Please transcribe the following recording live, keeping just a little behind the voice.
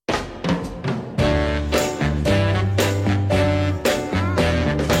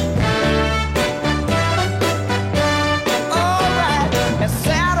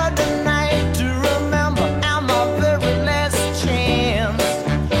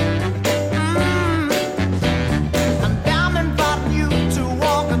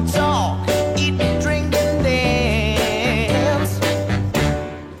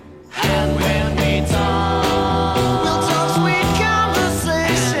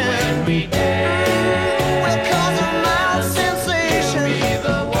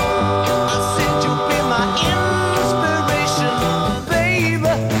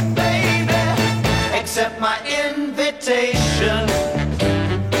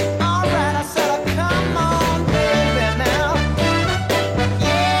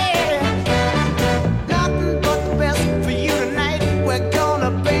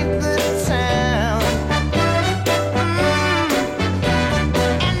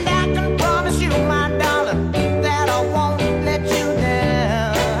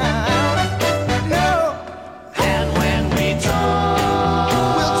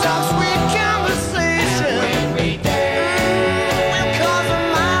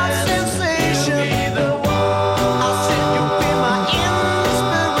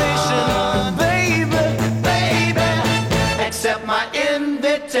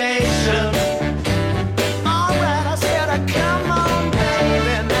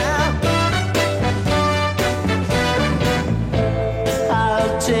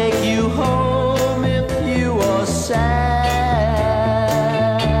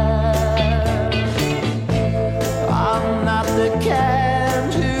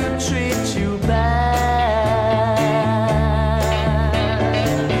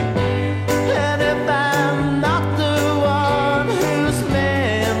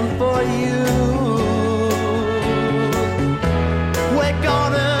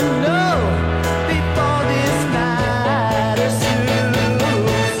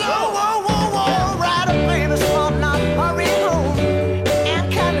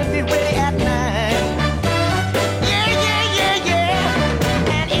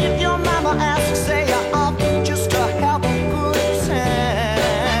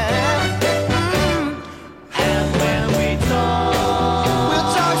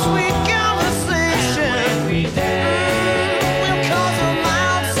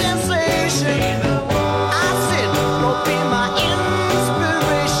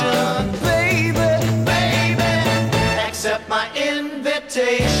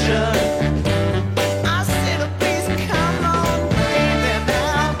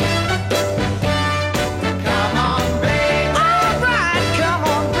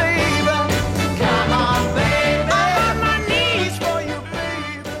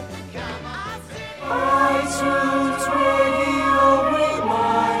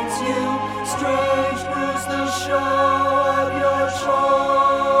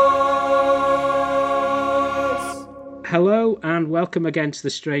Hello and welcome again to the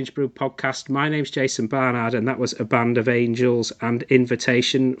Strange Brew podcast. My name's Jason Barnard and that was A Band of Angels and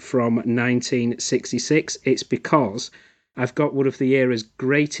Invitation from 1966. It's because I've got one of the era's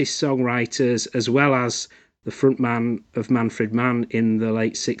greatest songwriters as well as the frontman of Manfred Mann in the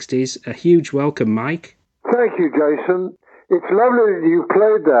late 60s. A huge welcome, Mike. Thank you, Jason. It's lovely that you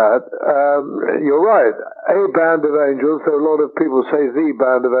played that. You're right. A Band of Angels, so a lot of people say The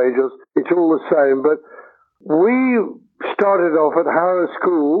Band of Angels. It's all the same, but we started off at Harrow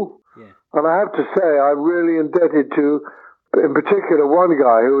School, and I have to say I'm really indebted to, in particular, one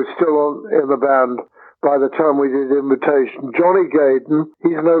guy who was still in the band by the time we did Invitation, Johnny Gaydon.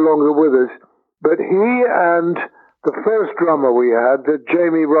 He's no longer with us, but he and the first drummer we had,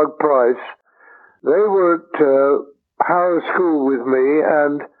 Jamie Rugg Price, they were at Harrow School with me,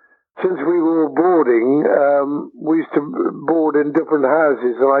 and since we were boarding, we used to board in different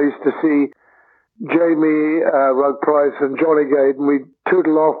houses, and I used to see Jamie Rugg Price and Johnny Gaydon. We'd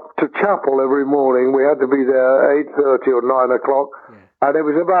tootle off to chapel every morning. We had to be there 8:30 or 9 o'clock, and it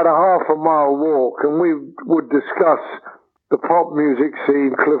was about a half a mile walk, and we would discuss the pop music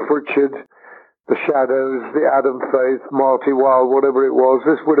scene, Cliff Richard, the Shadows, the Adam Faith, Marty Wilde, whatever it was.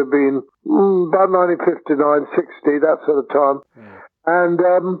 This would have been about 1959, 60, that sort of time. And,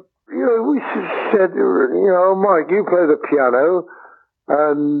 we said, Mike, you play the piano,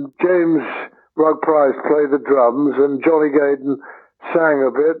 and James Rugg Price played the drums, and Johnny Gaydon sang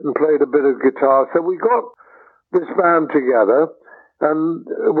a bit and played a bit of guitar. So we got this band together, and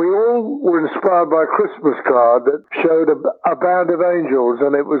we all were inspired by a Christmas card that showed a band of angels,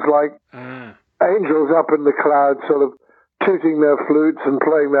 and it was like angels up in the clouds sort of tooting their flutes and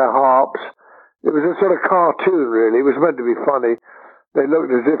playing their harps. It was a sort of cartoon, really. It was meant to be funny. They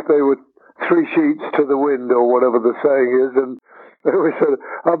looked as if they were three sheets to the wind, or whatever the saying is, and it was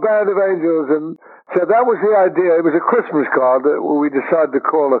a band of angels, and so that was the idea. It was a Christmas card that we decided to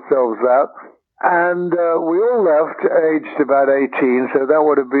call ourselves that, and we all left aged about 18, so that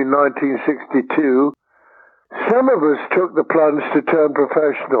would have been 1962. Some of us took the plunge to turn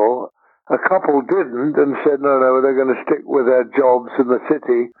professional. A couple didn't and said, no, they're going to stick with their jobs in the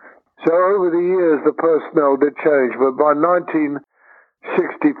city. So over the years, the personnel did change, but by 1964,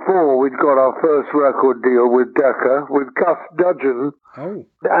 we'd got our first record deal with Decca, with Gus Dudgeon. Oh.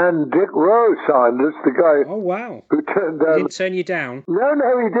 And Dick Rowe signed us, the guy who turned down... He didn't turn you down? No,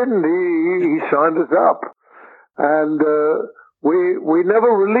 he didn't. He signed us up. And we never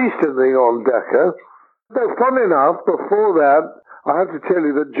released anything on Decca. Though, fun enough, before that, I have to tell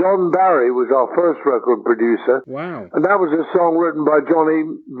you that John Barry was our first record producer. Wow. And that was a song written by Johnny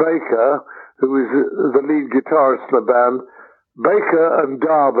Baker, who was the lead guitarist in the band. Baker and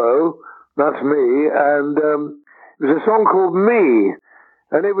Darbo, that's me, and it was a song called Me,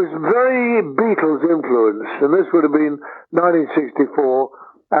 and it was very Beatles influenced, and this would have been 1964,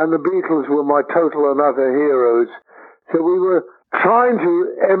 and the Beatles were my total and utter heroes. So we were trying to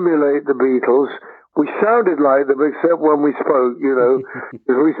emulate the Beatles. We sounded like them, except when we spoke,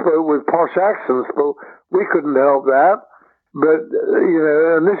 because we spoke with posh accents, but we couldn't help that. But,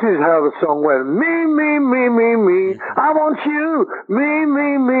 and this is how the song went. Me, me, me, me, me, I want you. Me,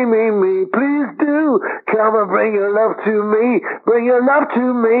 me, me, me, me, please do. Come and bring your love to me. Bring your love to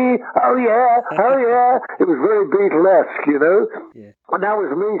me. Oh, yeah, oh, yeah. It was very Beatlesque, Yeah. And that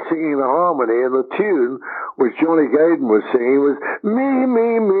was me singing the harmony, and the tune, which Johnny Gaydon was singing, was me,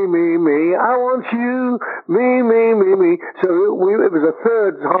 me, me, me, me, I want you. Me, me, me, me. So it was a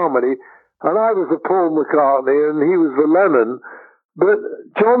third harmony. And I was the Paul McCartney, and he was the Lennon. But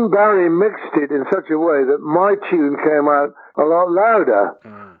John Barry mixed it in such a way that my tune came out a lot louder.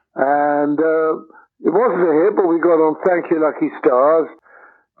 And it wasn't a hit, but we got on Thank You Lucky Stars.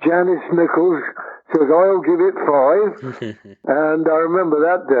 Janice Nichols says, I'll give it 5. And I remember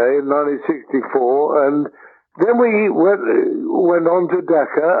that day in 1964. And then we went on to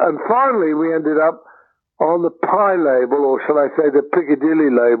Decca, and finally we ended up on the Pie label, or shall I say the Piccadilly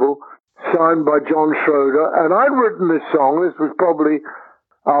label, signed by John Schroeder, and I'd written this song. This was probably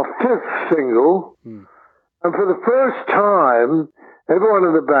our 5th single, and for the first time, everyone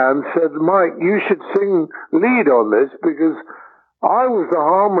in the band said, Mike, you should sing lead on this, because I was the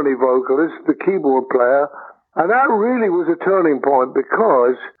harmony vocalist, the keyboard player, and that really was a turning point,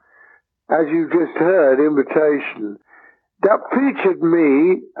 because, as you just heard, Invitation, that featured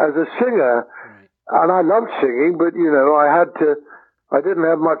me as a singer, and I loved singing, but, I didn't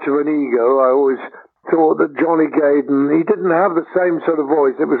have much of an ego. I always thought that Johnny Gaydon, he didn't have the same sort of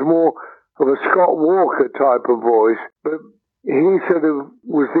voice. It was more of a Scott Walker type of voice. But he sort of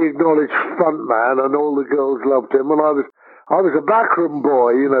was the acknowledged front man, and all the girls loved him. And I I was a backroom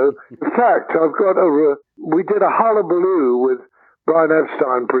boy, you know. In fact, we did a hullabaloo with Brian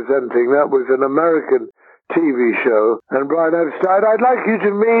Epstein presenting. That was an American TV show. And Brian Epstein, I'd like you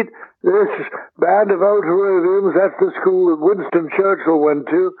to meet this band of Ultraviolet. That's the school that Winston Churchill went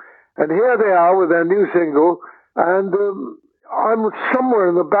to. And here they are with their new single. And I'm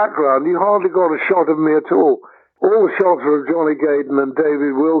somewhere in the background. You hardly got a shot of me at all. All the shots are of Johnny Gaydon and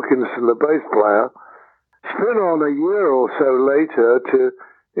David Wilkinson, the bass player. Spin on a year or so later to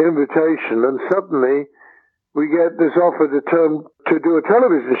Invitation, and suddenly we get this offer to do a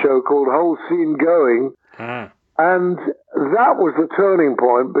television show called Whole Scene Going. And that was the turning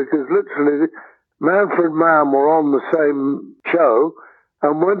point, because literally Manfred Mann were on the same show,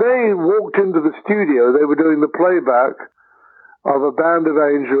 and when they walked into the studio, they were doing the playback of A Band of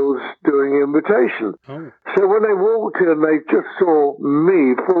Angels doing Invitation. So when they walked in, they just saw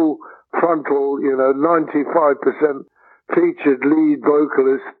me, full frontal, 95% featured lead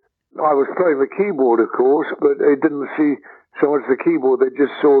vocalist. I was playing the keyboard, of course, but they didn't see so much the keyboard. They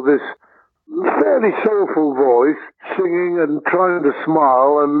just saw this fairly soulful voice singing and trying to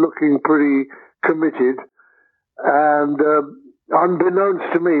smile and looking pretty committed. And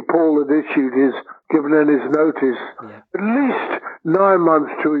unbeknownst to me, Paul had given in his notice at least 9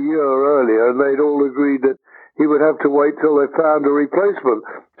 months to a year earlier, and they'd all agreed that he would have to wait till they found a replacement.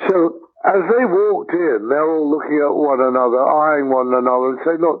 So as they walked in, they're all looking at one another, eyeing one another, and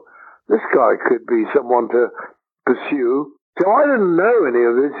saying, look, this guy could be someone to pursue. So I didn't know any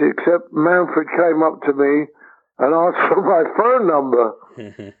of this, except Manfred came up to me and asked for my phone number.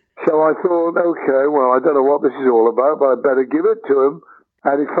 So I thought, okay, well, I don't know what this is all about, but I better give it to him.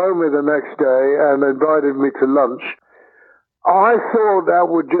 And he phoned me the next day and invited me to lunch. I thought that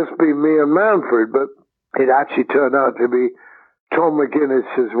would just be me and Manfred, but it actually turned out to be Tom McGuinness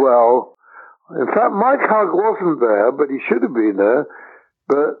as well. In fact, Mike Hugg wasn't there, but he should have been there.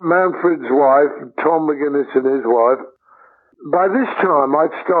 But Manfred's wife, Tom McGuinness and his wife, by this time I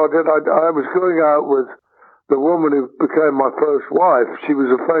was going out with the woman who became my first wife. She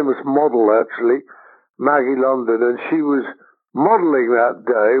was a famous model, actually, Maggie London, and she was modeling that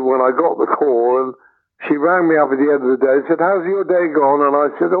day when I got the call, and she rang me up at the end of the day and said, how's your day gone? And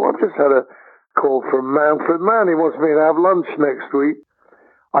I said, I've just had a call from Manfred Mann. He wants me to have lunch next week.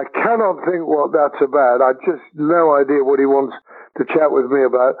 I cannot think what that's about. I just no idea what he wants to chat with me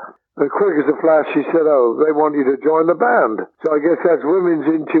about. And quick as a flash, she said, they want you to join the band. So I guess that's women's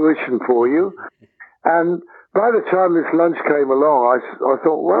intuition for you. And by the time this lunch came along, I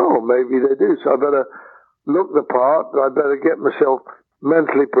thought, well, maybe they do. So I better look the part. I better get myself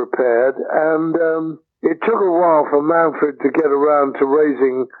mentally prepared. And it took a while for Manfred to get around to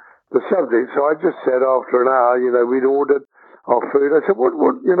raising the subject. So I just said after an hour, we'd ordered our food. I said,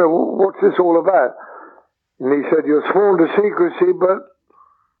 what's this all about? And he said, you're sworn to secrecy, but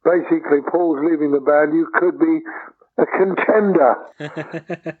basically Paul's leaving the band. You could be a contender.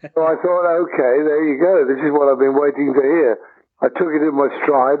 So I thought, okay, there you go. This is what I've been waiting to hear. I took it in my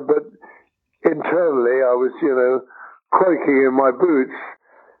stride, but internally I was, quaking in my boots.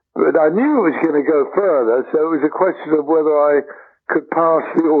 But I knew it was going to go further, so it was a question of whether I could pass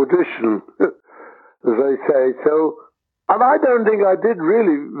the audition, as they say. So, and I don't think I did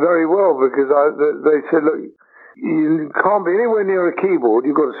really very well, because they said, look, you can't be anywhere near a keyboard.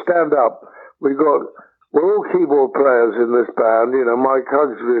 You've got to stand up. We're all keyboard players in this band. Mike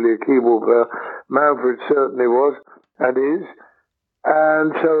Hugg's really a keyboard player. Manfred certainly was and is.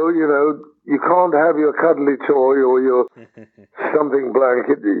 And so, you can't have your cuddly toy or your something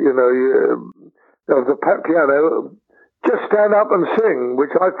blanket, of the piano. Just stand up and sing,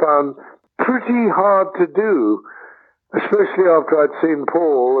 which I found pretty hard to do. Especially after I'd seen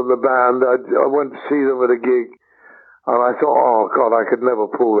Paul and the band. I went to see them at a gig, and I thought, oh, God, I could never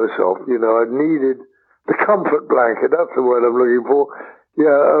pull this off. I needed the comfort blanket, that's the word I'm looking for,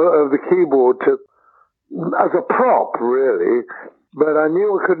 of the keyboard as a prop, really. But I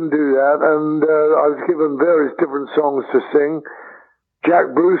knew I couldn't do that, and I was given various different songs to sing.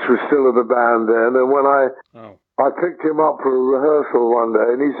 Jack Bruce was still in the band then, and when I picked him up for a rehearsal one day,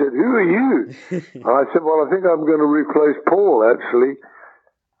 and he said, who are you? And I said, well, I think I'm going to replace Paul, actually.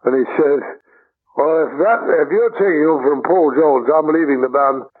 And he said, well, if you're taking over from Paul Jones, I'm leaving the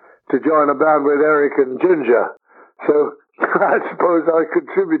band to join a band with Eric and Ginger. So I suppose I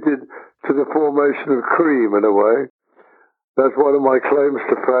contributed to the formation of Cream in a way. That's one of my claims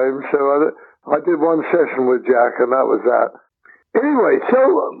to fame. So I did one session with Jack, and that was that. Anyway,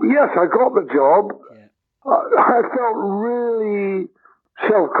 so, yes, I got the job. I felt really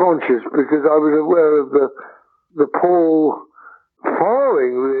self-conscious because I was aware of the Paul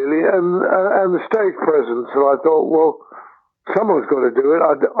following, really, and the stage presence. And I thought, well, someone's got to do it.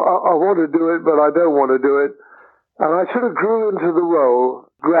 I want to do it, but I don't want to do it. And I sort of grew into the role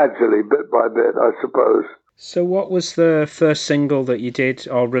gradually, bit by bit, I suppose. So what was the first single that you did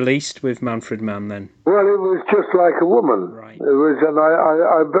or released with Manfred Mann then? Well, it was Just Like a Woman. Right. It was, and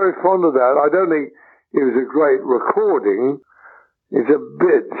I'm very fond of that. I don't think it was a great recording. It's a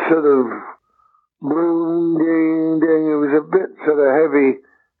bit sort of boom, ding, ding. It was a bit sort of heavy,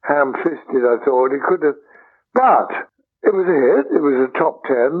 ham-fisted, I thought. It could have, but it was a hit. It was a top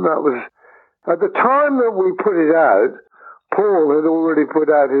 10. That was, at the time that we put it out, Paul had already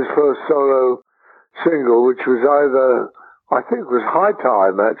put out his first solo single, which was either, I think it was High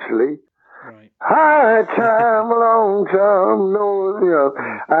Time, actually. Right. High Time, long time, no, you know.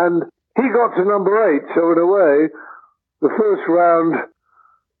 And he got to number 8, so in a way, the first round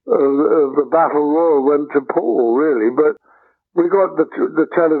of the Battle Royal went to Paul, really. But we got the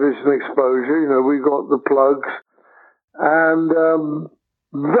television exposure, you know, we got the plugs. And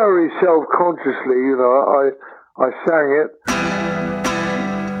very self-consciously, you know, I sang it.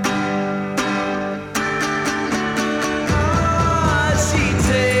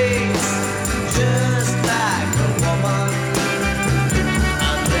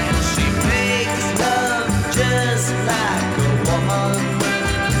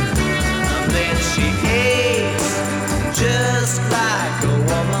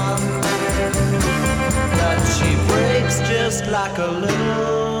 Like a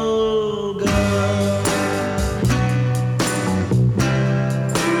little girl.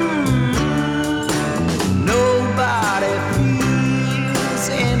 Nobody feels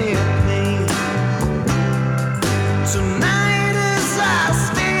any pain. Tonight as I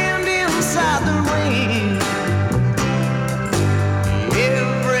stand inside the rain,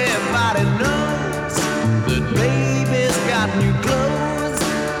 everybody knows that baby's got new clothes,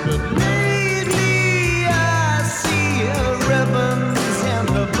 but lately I see her ribbons and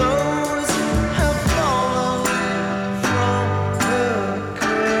her bows have fallen from her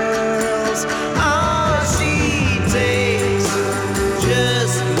curls. Oh, she takes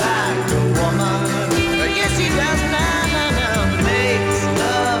just like a woman. Yes, she does now, makes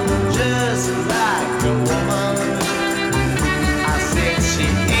love just like a woman. I said she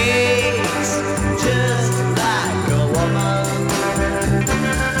aches just like a woman,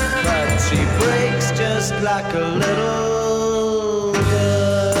 but she breaks just like a little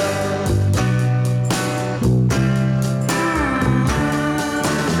girl.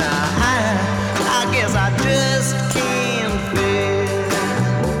 Now I guess I just can't fail,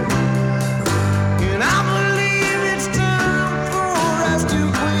 and I believe it's time for us to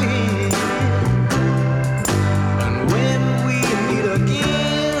quit. And when we meet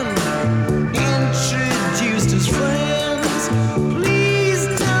again, introduced as friends, please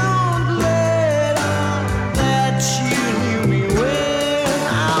don't let on that you knew me when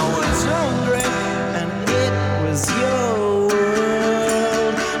I was hungry and it was your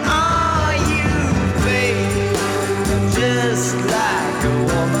world. Oh, you fake just like a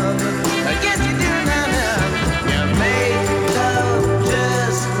woman. Yes, you do now. You make love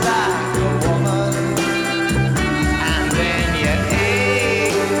just like a woman, and then you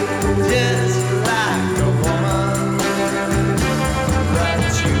ache just like a woman,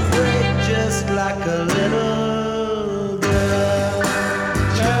 but you break just like a little girl.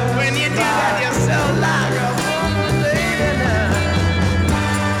 When you do that, you're so like a woman, baby.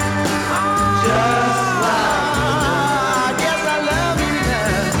 Just like I guess I love you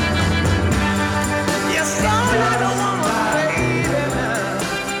now. You're so like a woman, baby.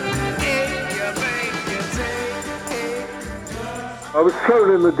 Ache, you bake, you take. I was thrown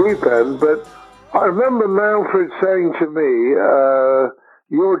in the deep end, but I remember Manfred saying to me,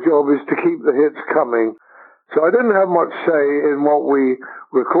 your job is to keep the hits coming. So I didn't have much say in what we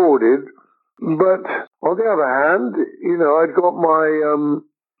recorded, but on the other hand, you know, I'd got my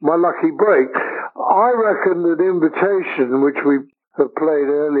lucky break. I reckon that Invitation, which we have played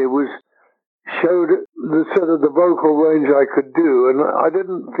earlier, showed the sort of the vocal range I could do, and I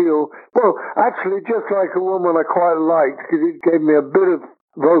didn't feel, well, actually Just Like a Woman I quite liked because it gave me a bit of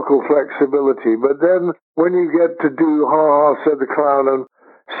vocal flexibility, but then when you get to do Ha Ha Said the Clown and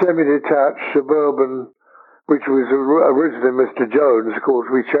Semi-Detached Suburban, which was originally Mr. Jones, of course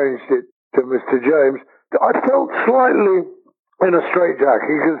we changed it to Mr. James, I felt slightly in a straitjacket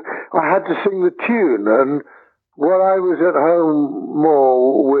because I had to sing the tune, and what I was at home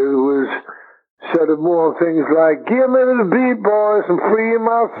more with was sort of more things like, give me the beat, boys, and free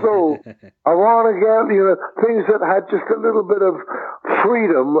my soul. I want to get, you know, things that had just a little bit of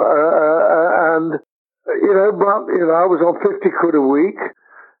freedom, and, you know, but, you know, I was on 50 quid a week,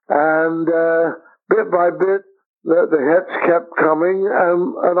 and bit by bit, the hits kept coming,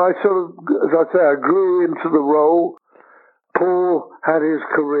 and I sort of, as I say, I grew into the role. Paul had his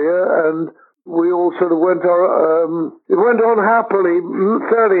career, and we all sort of went on. It went on happily,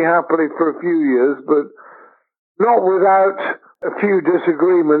 fairly happily for a few years, but not without a few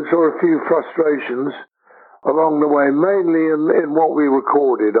disagreements or a few frustrations along the way, mainly in what we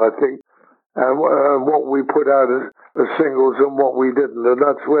recorded, I think, and what we put out as singles and what we didn't. And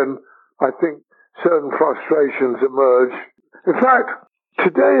that's when I think certain frustrations emerged. In fact,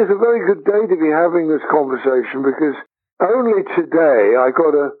 today is a very good day to be having this conversation, because only today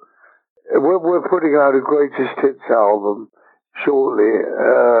we're putting out a greatest hits album shortly,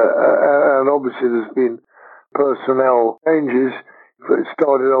 and obviously there's been personnel changes. It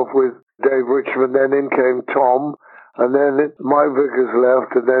started off with Dave Richmond, then in came Tom, and then Mike Vickers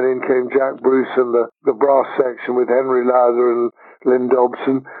left, and then in came Jack Bruce and the brass section with Henry Lowther and Lynn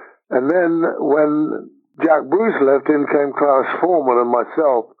Dobson. And then when Jack Bruce left, in came Klaus Foreman and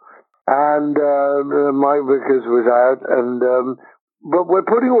myself, and Mike Vickers was out. But we're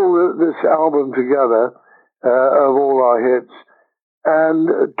putting all this album together of all our hits, and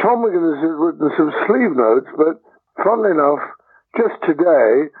Tom McGuinness has written some sleeve notes, but funnily enough, just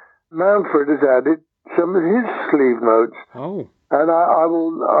today, Manfred has added some of his sleeve notes. Oh. And I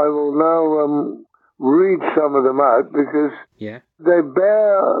will now read some of them out, because they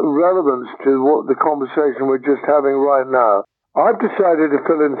bear relevance to what the conversation we're just having right now. I've decided to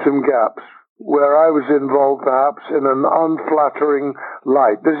fill in some gaps where I was involved perhaps in an unflattering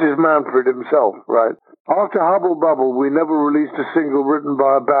light. This is Manfred himself, right? After Hubble Bubble, we never released a single written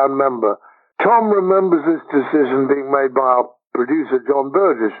by a band member. Tom remembers this decision being made by our producer, John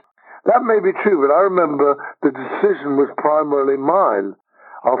Burgess. That may be true, but I remember the decision was primarily mine.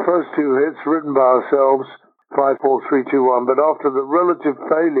 Our first two hits, written by ourselves, 5, 4, 3, 2, 1, but after the relative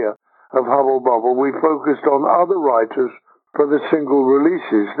failure of Hubble Bubble, we focused on other writers for the single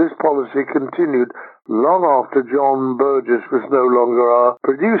releases. This policy continued long after John Burgess was no longer our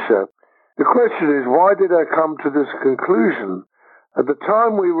producer. The question is, why did I come to this conclusion? At the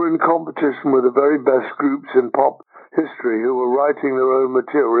time, we were in competition with the very best groups in pop history who were writing their own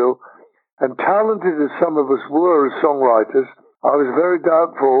material, and talented as some of us were as songwriters, I was very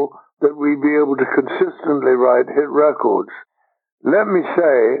doubtful that we'd be able to consistently write hit records. Let me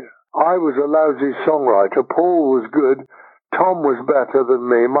say, I was a lousy songwriter. Paul was good. Tom was better than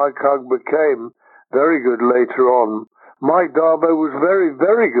me. Mike Hugg became very good later on. Mike Darbo was very,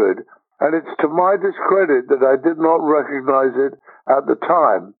 very good. And it's to my discredit that I did not recognize it at the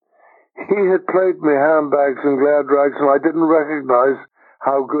time. He had played me handbags and glad rags, and I didn't recognize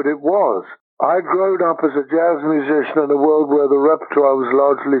how good it was. I'd grown up as a jazz musician in a world where the repertoire was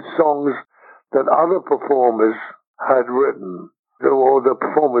largely songs that other performers had written, or the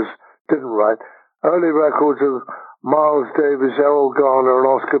performers didn't write. Early records of Miles Davis, Errol Garner, and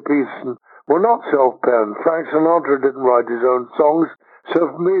Oscar Peterson were not self-penned. Frank Sinatra didn't write his own songs,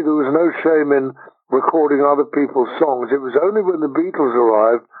 so for me there was no shame in recording other people's songs. It was only when the Beatles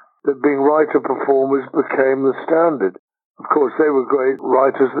arrived that being writer-performers became the standard. Of course, they were great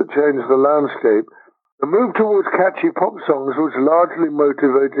writers that changed the landscape. The move towards catchy pop songs was largely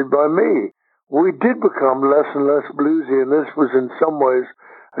motivated by me. We did become less and less bluesy, and this was in some ways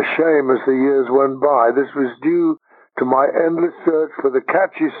a shame as the years went by. This was due to my endless search for the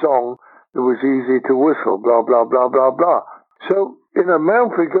catchy song that was easy to whistle, blah, blah, blah, blah, blah. So,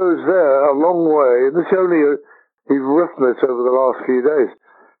 Manfred goes there a long way, and this only he's written this over the last few days,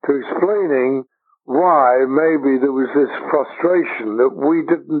 to explaining why maybe there was this frustration that we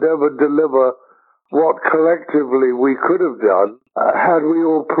didn't ever deliver what collectively we could have done had we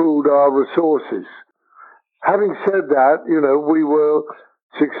all pooled our resources. Having said that, we were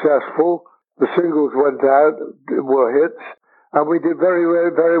successful. The singles went out, were hits, and we did very,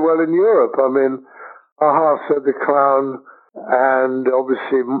 very, very well in Europe. I mean, Aha Said the Clown and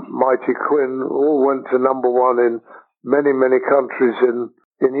obviously Mighty Quinn all went to number one in many, many countries in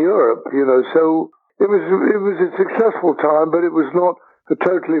Europe, so it was a successful time, but it was not a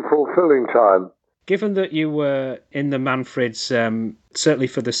totally fulfilling time. Given that you were in the Manfreds, certainly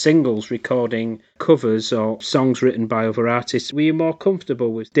for the singles, recording covers or songs written by other artists, were you more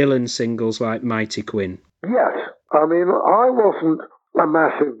comfortable with Dylan's singles like Mighty Quinn? Yes. I mean, I wasn't a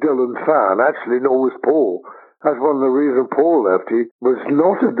massive Dylan fan, actually, nor was Paul. That's one of the reasons Paul left. He was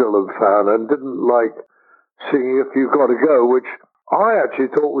not a Dylan fan and didn't like singing If You Gotta Go, which I actually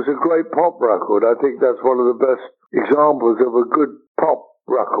thought was a great pop record. I think that's one of the best examples of a good pop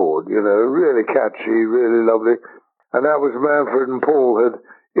record, really catchy, really lovely. And that was Manfred and Paul had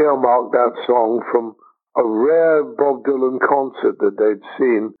earmarked that song from a rare Bob Dylan concert that they'd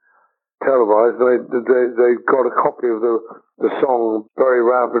seen televised. They got a copy of the song very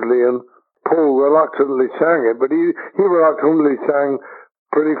rapidly, and Paul reluctantly sang it, but he reluctantly sang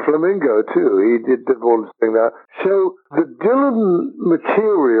Pretty Flamingo too. He did want to sing that. So the Dylan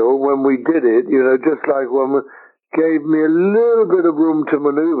material, when we did it, just like when gave me a little bit of room to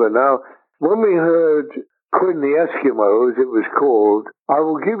maneuver. Now, when we heard Quinn the Eskimo, as it was called, I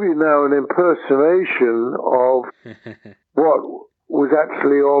will give you now an impersonation of what was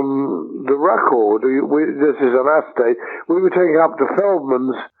actually on the record. This is an acetate. We were taking up to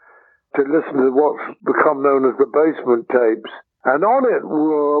Feldman's to listen to what's become known as the basement tapes. And on it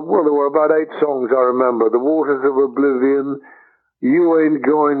there were about 8 songs, I remember. The Waters of Oblivion, You Ain't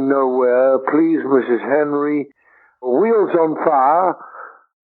Going Nowhere, Please Mrs. Henry, Wheels on Fire,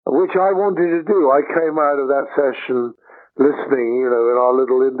 which I wanted to do. I came out of that session listening, in our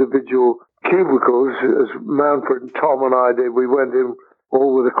little individual cubicles, as Manfred and Tom and I did. We went in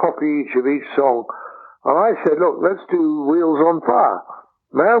all with a copy each of each song. And I said, look, let's do Wheels on Fire.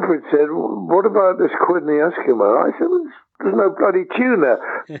 Manfred said, what about this Quinn the Eskimo? I said, there's no bloody tune there.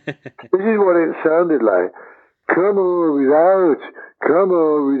 This is what it sounded like. Come on without, come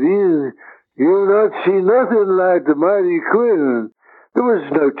on within. You'll not see nothing like the mighty Quinn. There was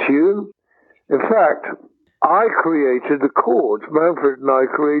no tune. In fact, I created the chords. Manfred and I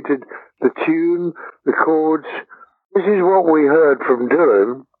created the tune, the chords. This is what we heard from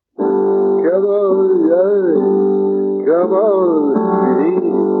Dylan. Come on without, come on within.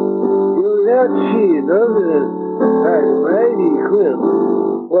 You'll not see nothing like the mighty Quinn.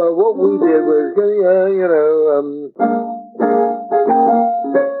 Well, what we did was,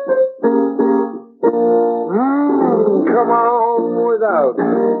 come on without,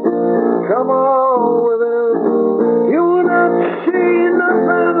 come on within. You will not see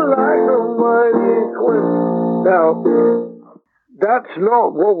nothing like a mighty Quinn. Now, that's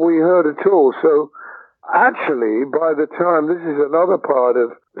not what we heard at all. So, actually, by the time, this is another part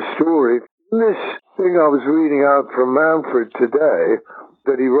of the story, this thing I was reading out from Manfred today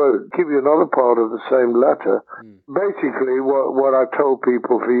that he wrote, give you another part of the same letter. Basically, what I've told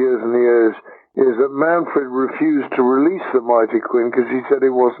people for years and years is that Manfred refused to release the Mighty Quinn because he said it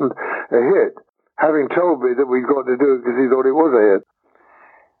wasn't a hit, having told me that we'd got to do it because he thought it was a hit.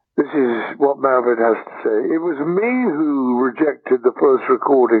 This is what Manfred has to say. It was me who rejected the first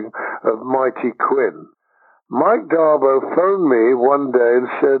recording of Mighty Quinn. Mike Darbo phoned me one day and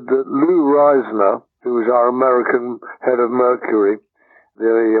said that Lou Reisner, who was our American head of Mercury,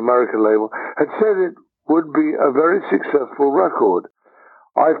 the American label, had said it would be a very successful record.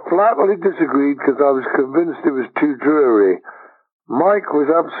 I flatly disagreed because I was convinced it was too dreary. Mike was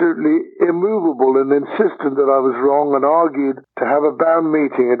absolutely immovable and insistent that I was wrong and argued to have a band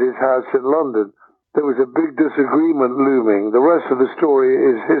meeting at his house in London. There was a big disagreement looming. The rest of the story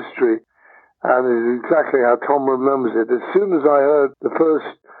is history and is exactly how Tom remembers it. As soon as I heard the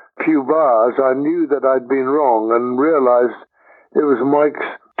first few bars, I knew that I'd been wrong and realized it was Mike's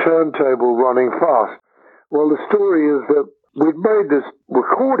turntable running fast. Well, the story is that we'd made this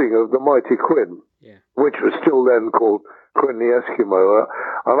recording of the Mighty Quinn, which was still then called Quinn the Eskimo,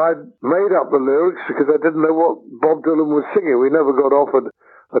 and I'd made up the lyrics because I didn't know what Bob Dylan was singing. We never got offered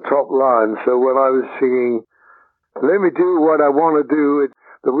a top line, so when I was singing, let me do what I want to do,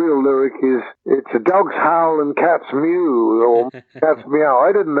 the real lyric is, it's a dog's howl and cat's mew, or cat's meow.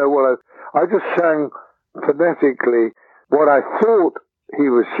 I didn't know I just sang phonetically what I thought he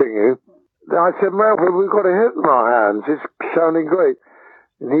was singing. I said, Manfred, we've got a hit in our hands. It's sounding great.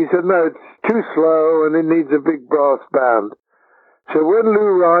 And he said, no, it's too slow and it needs a big brass band. So when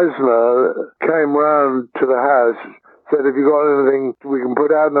Lou Reisner came round to the house, said, have you got anything we can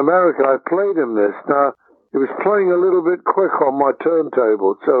put out in America? I played him this. Now, it was playing a little bit quick on my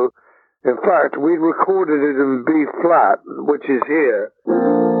turntable. So, in fact, we recorded it in B flat, which is here.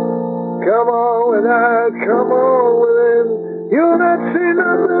 Come on without, come on within. You'll not see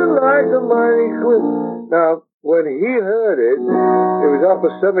nothing like the mighty Quinn. Now, when he heard it, it was up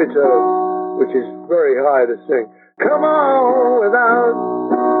a semitone, which is very high to sing. Come on without,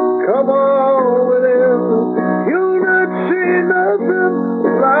 come on within. You'll not see nothing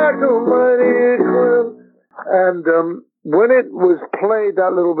like the mighty Quinn. And when it was played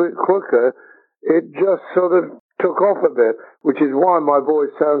that little bit quicker, it just sort of took off a bit, which is why my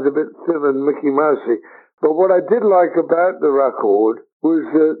voice sounds a bit thin and Mickey Mousey. But what I did like about the record was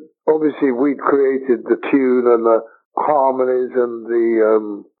that obviously we'd created the tune and the harmonies and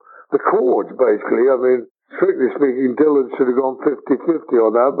the chords, basically. I mean, strictly speaking, Dylan should have gone 50-50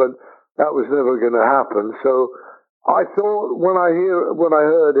 on that, but that was never going to happen. So I thought when I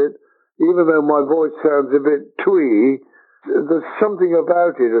heard it, even though my voice sounds a bit twee, there's something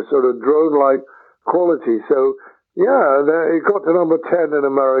about it, a sort of drone-like quality. So, yeah, it got to number 10 in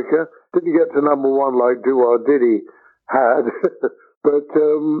America. Didn't get to number 1 like Do Our Diddy had. But,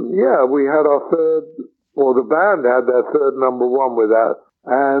 yeah, we had our third, or the band had their third number 1 with that.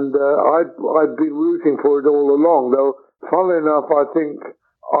 And I'd been rooting for it all along, though, funnily enough, I think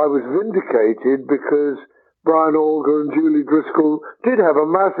I was vindicated because Brian Auger and Julie Driscoll did have a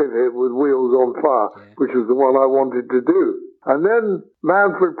massive hit with Wheels on Fire, which was the one I wanted to do. And then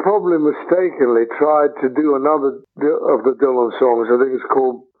Manfred probably mistakenly tried to do another of the Dylan songs. I think it's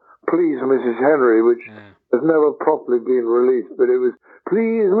called Please Mrs. Henry, which has never properly been released, but it was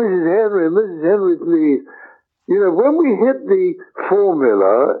Please Mrs. Henry, please. You know, when we hit the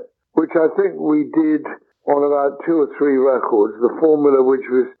formula, which I think we did on about 2 or 3 records, the formula which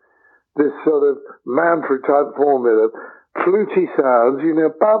was this sort of Manfred type formula, fluty sounds, you know,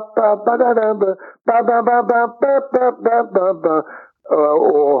 ba ba ba da da ba ba ba ba ba ba ba ba ba ba,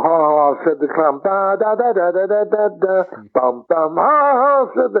 or ha ha said the clown, ba da da da da da da da, bum bum ha ha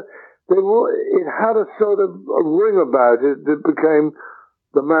said the. It had a sort of a ring about it that became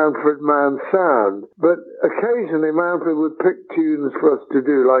the Manfred Man sound. But occasionally Manfred would pick tunes for us to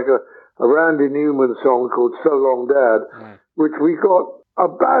do, like a Randy Newman song called So Long Dad, which we got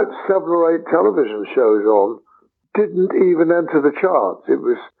about 7 or 8 television shows on, didn't even enter the charts. It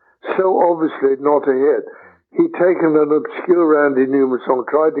was so obviously not a hit. He'd taken an obscure Randy Newman song,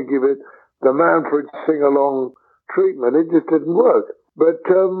 tried to give it the Manfred sing-along treatment. It just didn't work. But,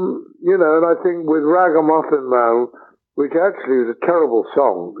 you know, and I think with Ragamuffin Man, which actually was a terrible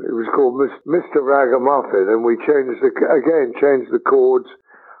song, it was called Mr. Ragamuffin, and we changed the chords,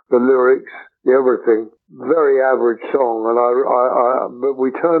 the lyrics, everything. Very average song, and but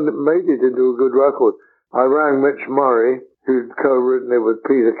we made it into a good record. I rang Mitch Murray, who'd co-written it with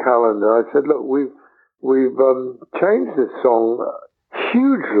Peter Callender. I said, look, we've changed this song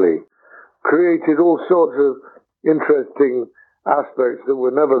hugely, created all sorts of interesting aspects that were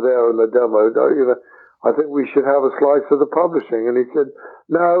never there in the demo. You know, I think we should have a slice of the publishing. And he said,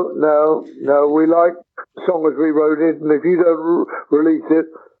 no, we like the song as we wrote it, and if you don't release it,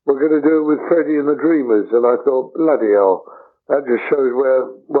 we're going to do it with Freddie and the Dreamers. And I thought, bloody hell, that just shows where,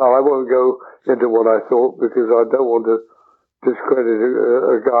 well, I won't go into what I thought because I don't want to discredit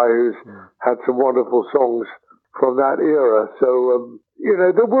a guy who's had some wonderful songs from that era. So, you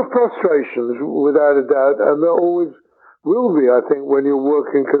know, there were frustrations without a doubt, and there always will be, I think, when you're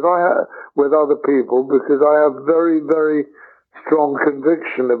working with other people, because I have very, very strong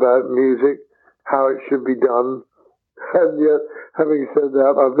conviction about music, how it should be done. And yet, having said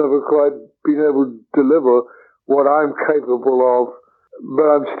that, I've never quite been able to deliver what I'm capable of, but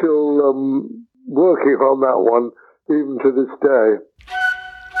I'm still working on that one, even to this day.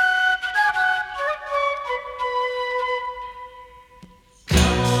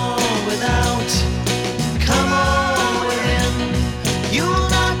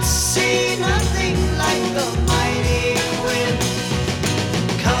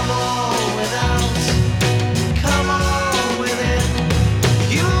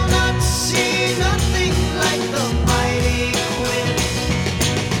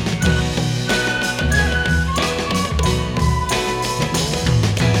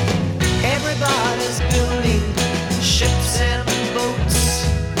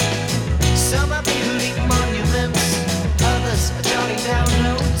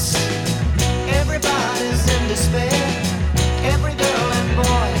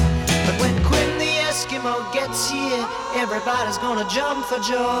 Everybody's gonna jump for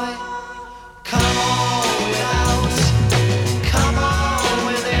joy. Come on without, come on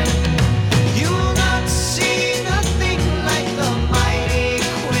within. You'll not see nothing like the mighty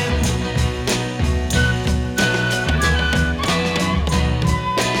Quinn.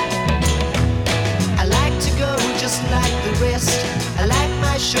 I like to go just like the rest. I like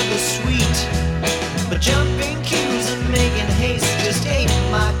my sugar sweet, but jumping queues and making haste just ain't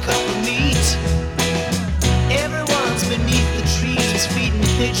my cup of meat. Beneath the trees, feeding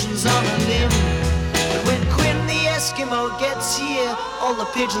pigeons on a limb. But when Quinn the Eskimo gets here, all the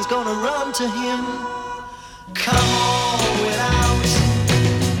pigeons gonna run to him. Come on without,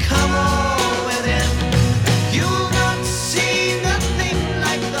 come on within. You'll not see nothing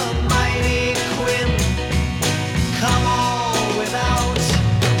like the mighty Quinn. Come on without,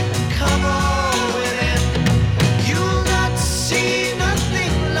 come on within. You'll not see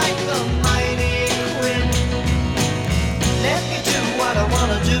nothing like the mighty Quinn. Let me do what I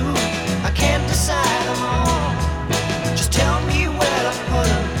wanna do. I can't decide them all. Just tell me where to put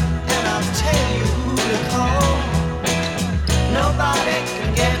them, and I'll tell you who to call.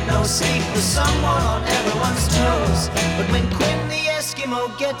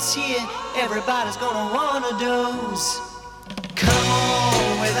 gets here, everybody's gonna wanna doze. Come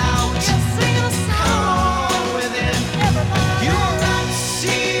on without, come on within. You'll not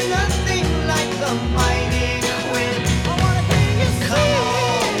see nothing like the mighty Quinn. Come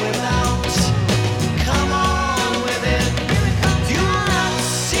on without, come on within. You'll not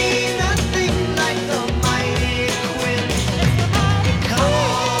see nothing like the mighty Quinn. Come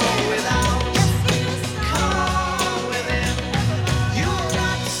on without, come on within. You'll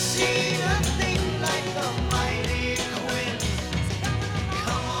not see nothing like the mighty Quinn.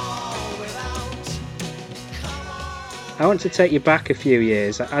 Come on without, come on. I want to take you back a few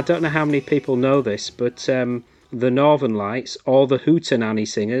years. I don't know how many people know this, but the Northern Lights, or the Hootenanny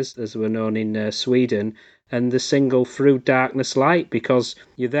Singers, as were known in Sweden, and the single Through Darkness Light, because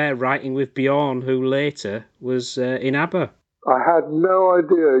you're there writing with Bjorn, who later was in ABBA. I had no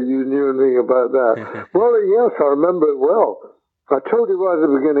idea you knew anything about that. Well, yes, I remember it well. I told you right at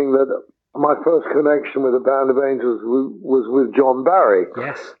the beginning that my first connection with the Band of Angels was with John Barry.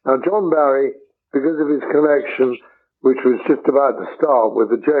 Yes. Now, John Barry, because of his connection, which was just about to start with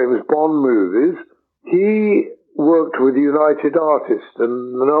the James Bond movies, he worked with United Artists,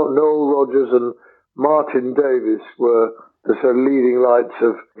 and Noel Rodgers and Martin Davis were the sort of leading lights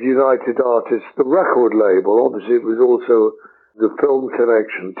of United Artists, the record label. Obviously, it was also the film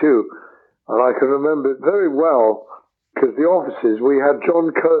connection too. And I can remember it very well because the offices, we had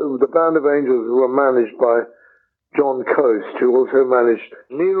the Band of Angels were managed by John Coast, who also managed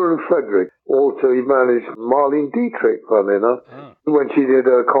Nina and Frederick. Also, he managed Marlene Dietrich, funny enough, when she did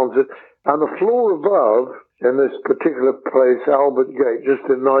her concert. And the floor above, in this particular place, Albert Gate, just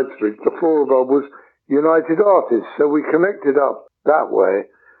in Knightsbridge, the floor above was United Artists. So we connected up that way.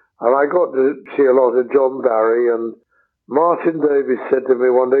 And I got to see a lot of John Barry. And Martin Davis said to me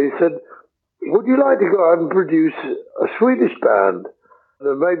one day, he said, would you like to go out and produce a Swedish band?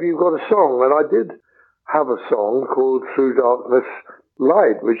 And maybe you've got a song. And I did have a song called Through Darkness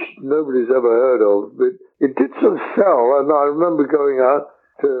Light, which nobody's ever heard of. But it did sort of sell. And I remember going out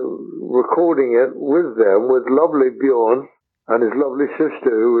to recording it with them, with lovely Bjorn and his lovely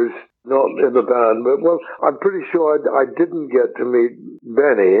sister, who was not in the band. But, well, I'm pretty sure I didn't get to meet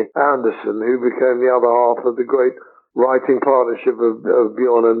Benny Anderson, who became the other half of the great writing partnership of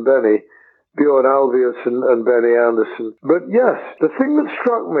Bjorn and Benny, Bjorn Ulvaeus and Benny Anderson. But yes, the thing that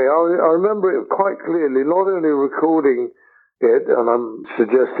struck me, I remember it quite clearly, not only recording it, and I'm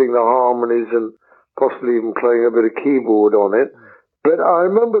suggesting the harmonies and possibly even playing a bit of keyboard on it, but I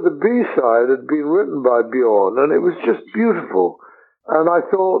remember the B-side had been written by Bjorn, and it was just beautiful. And I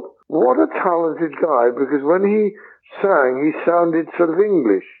thought, what a talented guy, because when he sang, he sounded sort of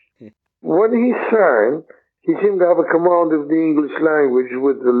English. When he sang, he seemed to have a command of the English language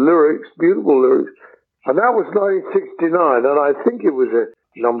with the lyrics, beautiful lyrics. And that was 1969, and I think it was a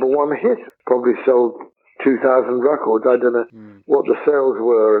 #1 hit. Probably sold 2,000 records. I don't know what the sales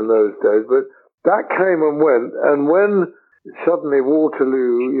were in those days, but that came and went. And when suddenly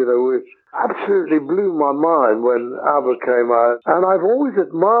Waterloo, it absolutely blew my mind when ABBA came out. And I've always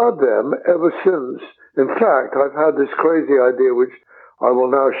admired them ever since. In fact, I've had this crazy idea, which I will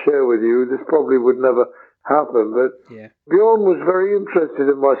now share with you. This probably would never happen, but Bjorn was very interested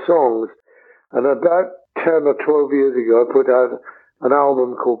in my songs. And about 10 or 12 years ago, I put out an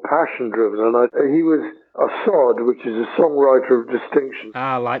album called Passion Driven. And he was a sod, which is a songwriter of distinction.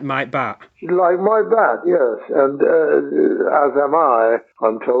 Ah, like Mike Batt. Like Mike Batt, yes. And as am I,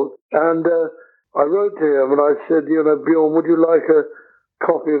 I'm told. And I wrote to him and I said, Bjorn, would you like a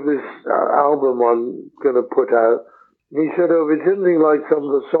copy of this album I'm going to put out? And he said, if it's anything like some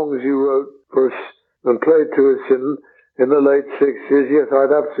of the songs you wrote for us and played to us in the late 60s, yes,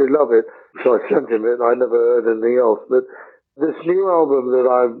 I'd absolutely love it. So I sent him it and I never heard anything else. But this new album that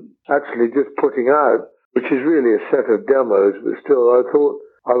I'm actually just putting out, which is really a set of demos, but still, I thought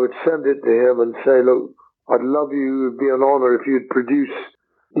I would send it to him and say, look, I'd love you, it'd be an honor if you'd produce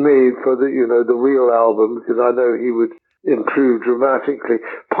me for the real album, because I know he would improve dramatically.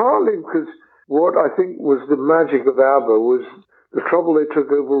 Partly because what I think was the magic of ABBA was the trouble they took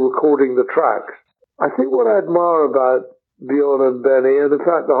over recording the tracks. I think what I admire about Bjorn and Benny, and in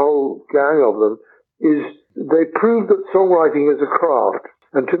fact the whole gang of them, is they proved that songwriting is a craft.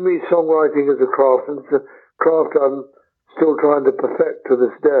 And to me, songwriting is a craft, and it's a craft I'm still trying to perfect to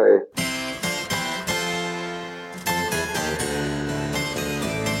this day.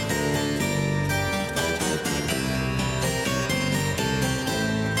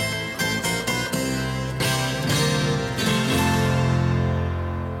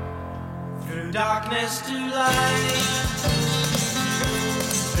 Through darkness to light,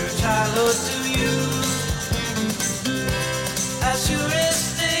 through childhood to youth, as sure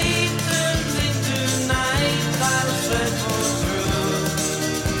as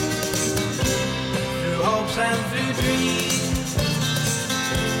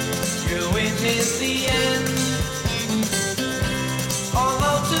is the end.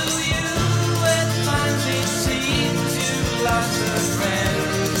 Although to you at times it seems you lost a friend.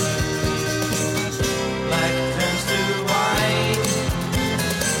 Black turns to white,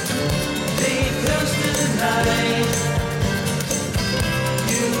 day turns to night.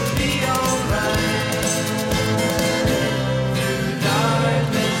 You'll be alright. Through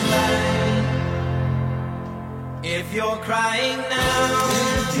darkness, light. If you're crying now,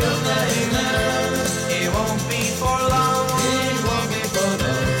 it won't be for long.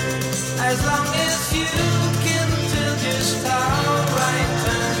 As long as you can tell just how right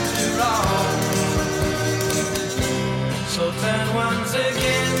turns to wrong. So turn once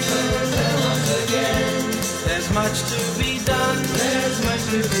again. There's much to be done.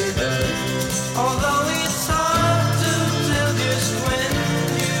 Although it's hard to tell just when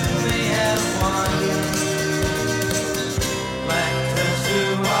you may have won. Black turns to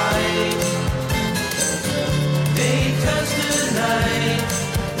white, day turns to night.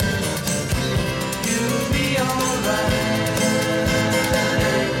 You'll be alright.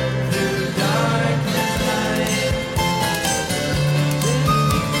 Through darkness, light.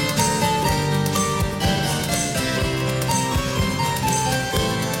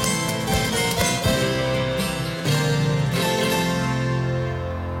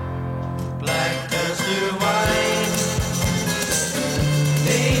 Black turns to white,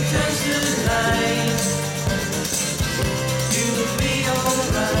 day turns to night. You'll be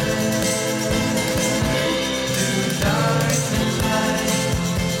alright. Through darkness, light.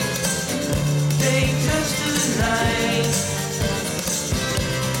 Day turns to night.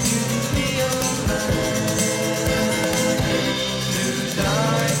 You'll be alright. Through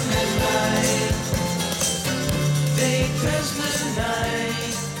darkness, light. Day turns to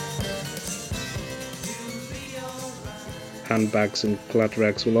night. You'll be alright. Handbags and glad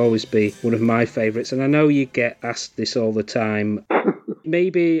rags will always be one of my favourites, and I know you get asked this all the time.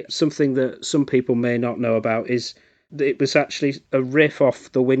 Maybe something that some people may not know about is that it was actually a riff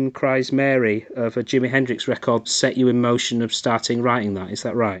off The Wind Cries Mary of a Jimi Hendrix record, set you in motion of starting writing that. Is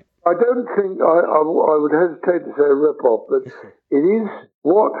that right? I don't think I would hesitate to say a rip-off, but it is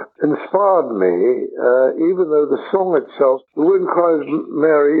what inspired me, even though the song itself, The Wind Cries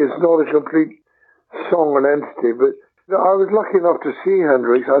Mary, is not a complete song and entity, but I was lucky enough to see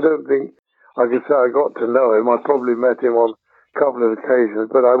Hendrix. I don't think I can say I got to know him. I probably met him on a couple of occasions,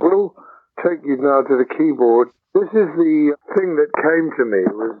 but I will take you now to the keyboard. This is the thing that came to me,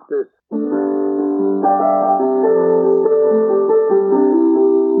 was this.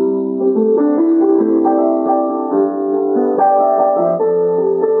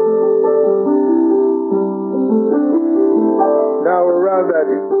 Now around that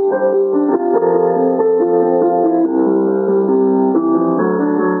is.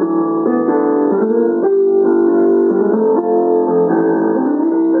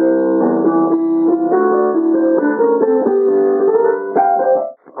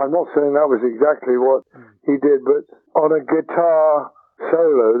 I'm not saying that was exactly what he did, but on a guitar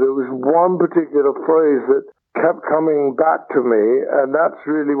solo, there was one particular phrase that kept coming back to me, and that's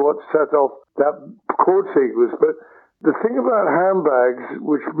really what set off that chord sequence. But the thing about Handbags,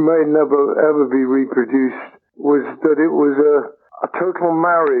 which may never ever be reproduced, was that it was a total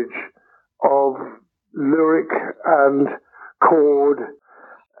marriage of lyric and chord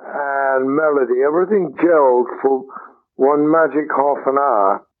and melody. Everything gelled for one magic half an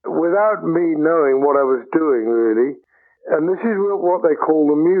hour without me knowing what I was doing, really. And this is what they call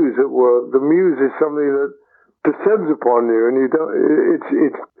the muse at work. The muse is something that descends upon you, and you don't.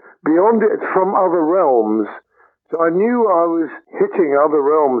 It's beyond it. It's from other realms. So I knew I was hitting other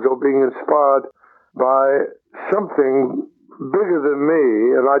realms or being inspired by something bigger than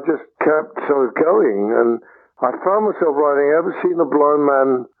me, and I just kept sort of going. And I found myself writing, ever seen a blind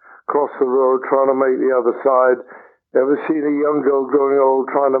man cross the road trying to make the other side? Ever seen a young girl growing old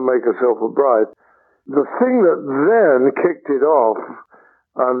trying to make herself a bride? The thing that then kicked it off,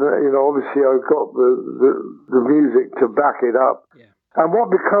 and obviously I got the music to back it up. Yeah. And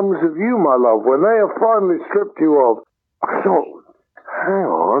what becomes of you, my love, when they have finally stripped you off? I thought,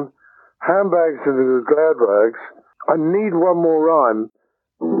 hang on, Handbags and the Glad Rags. I need one more rhyme.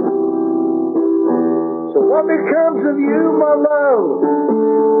 So what becomes of you, my love?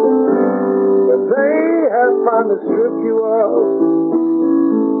 When they have finally stripped you off,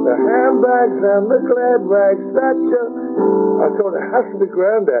 the handbags and the glad rags that you... I thought it has to be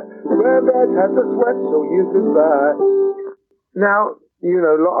Grandad. Grandad had the sweat so you could buy. Now,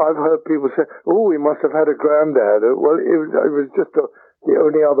 I've heard people say, oh, we must have had a Grandad. Well, it was just the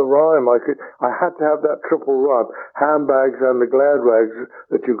only other rhyme I had to have that triple rhyme. Handbags and the glad rags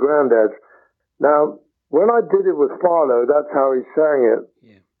that your Grandad's. Now, when I did it with Farlow, that's how he sang it.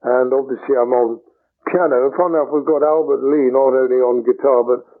 Yeah. And obviously I'm on piano. And funny enough, we've got Albert Lee not only on guitar,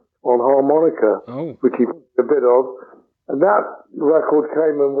 but on harmonica, Oh. which he played a bit of. And that record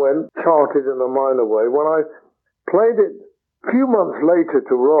came and went, charted in a minor way. When I played it a few months later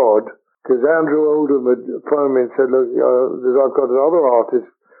to Rod, because Andrew Oldham had phoned me and said, look, I've got another artist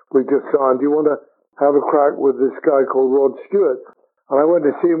we just signed. Do you want to have a crack with this guy called Rod Stewart? And I went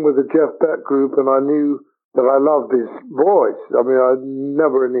to see him with the Jeff Beck group, and I knew that I loved his voice. I mean, I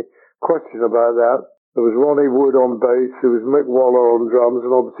never any question about that. There was Ronnie Wood on bass, there was Mick Waller on drums,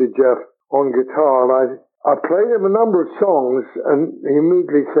 and obviously Jeff on guitar. And I played him a number of songs, and he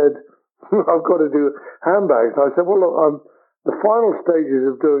immediately said, I've got to do Handbags. And I said, well, look, I'm the final stages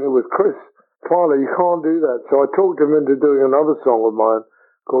of doing it with Chris Farlow. You can't do that. So I talked him into doing another song of mine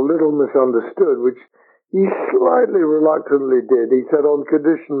called Little Misunderstood, which he slightly reluctantly did. He said on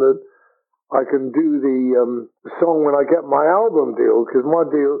condition that I can do the song when I get my album deal, because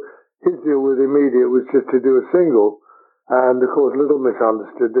his deal with Immediate was just to do a single. And of course, Little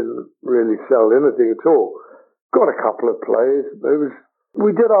Misunderstood didn't really sell anything at all. Got a couple of plays.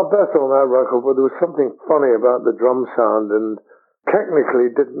 We did our best on that record, but there was something funny about the drum sound, and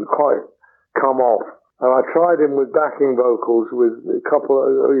technically it didn't quite come off. And I tried him with backing vocals with a couple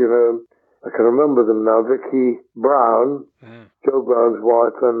of, I can remember them now, Vicky Brown, Joe Brown's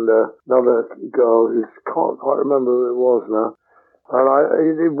wife, and another girl who can't quite remember who it was now. And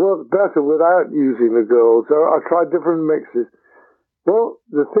it worked better without using the girls. So I tried different mixes. Well,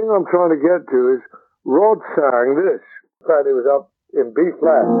 the thing I'm trying to get to is Rod sang this. In fact, it was up in B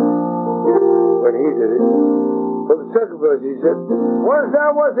flat when he did it. But the second verse, he said, once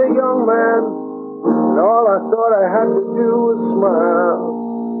I was a young man, and all I thought I had to do was smile.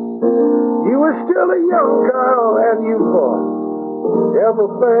 You were still a young girl, and you thought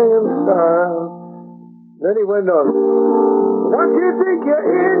everything in style. Then he went on, once you think you're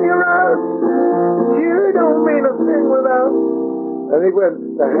in, you're out. You don't mean a thing without. And he went,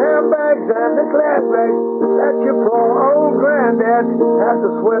 the handbags and the glad rags that your poor old granddad had to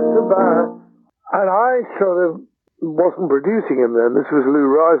sweat to buy. And I sort of wasn't producing him then. This was Lou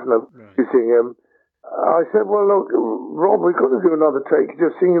Reisner producing him. I said, well, look, Rob, we've got to do another take.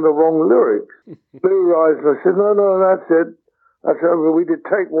 You're just singing the wrong lyrics. Lou Reisner said, no, that's it. I said, well, we did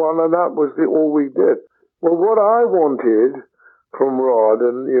take one, and that was all we did. Well, what I wanted from Rod,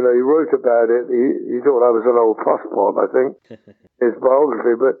 and, he wrote about it. He thought I was an old fusspot, I think, his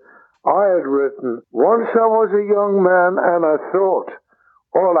biography. But I had written, once I was a young man, and I thought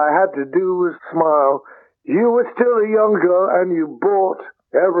all I had to do was smile. You were still a young girl, and you bought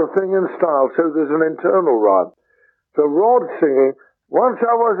everything in style. So there's an internal rhyme. So Rod singing, once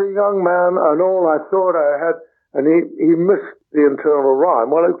I was a young man and all I thought I had, and he missed the internal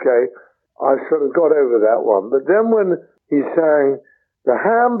rhyme. Well, okay, I sort of got over that one. But then when he sang, the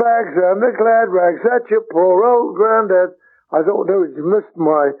handbags and the glad rags that your poor old granddad, I thought, no, you missed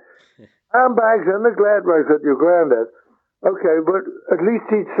my handbags and the glad rags that your granddad. Okay, but at least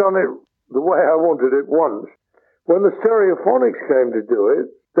he'd sung it the way I wanted it once. When the Stereophonics came to do it,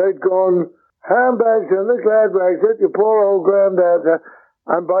 they'd gone, handbags and the glad rags at your poor old granddad.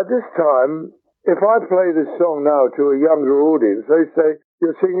 And by this time, if I play this song now to a younger audience, they say,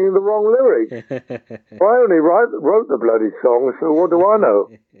 you're singing the wrong lyrics. I only wrote the bloody song, so what do I know?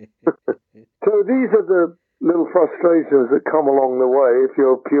 So these are the little frustrations that come along the way if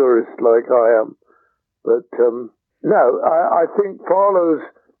you're a purist like I am. But no, I think Farlow's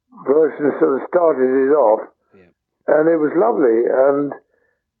version sort of started it off. And it was lovely. And,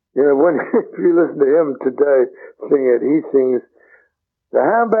 if you listen to him today sing it, he sings the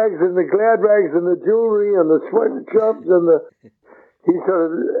handbags and the glad rags and the jewelry and the sweatshops and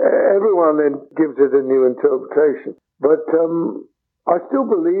everyone then gives it a new interpretation. But I still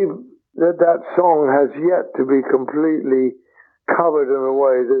believe that song has yet to be completely covered in a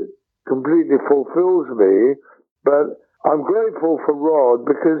way that completely fulfills me. But I'm grateful for Rod,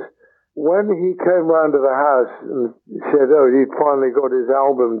 because when he came round to the house and said, he'd finally got his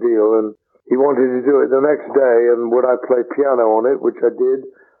album deal and he wanted to do it the next day, and would I play piano on it, which I did,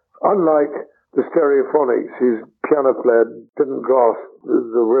 unlike the Stereophonics, whose piano player didn't grasp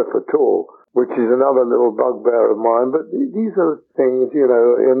the riff at all, which is another little bugbear of mine. But these are things,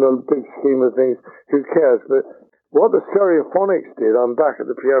 in the big scheme of things, who cares? But what the Stereophonics did, I'm back at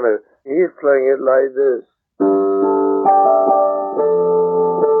the piano, he's playing it like this.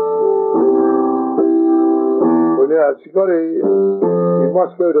 Yeah, you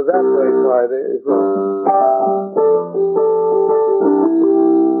must go to that place side as well.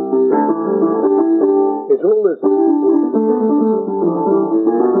 It's all this,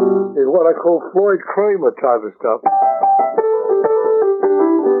 is what I call Floyd Kramer type of stuff.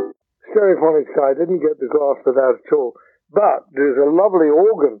 Stereophonics guy didn't get the grasp of that at all. But there's a lovely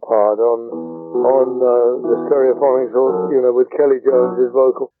organ part on the Stereophonics, with Kelly Jones's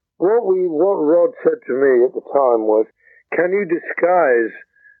vocal. What Rod said to me at the time was, can you disguise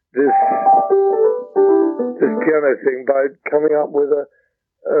this piano thing by coming up with a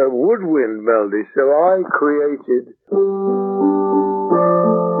woodwind melody? So I created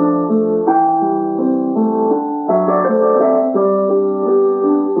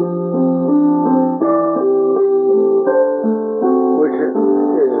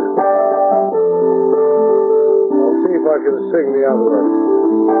I can sing the other one.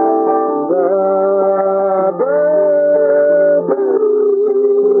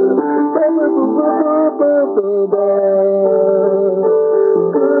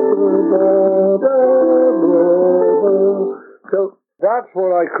 So that's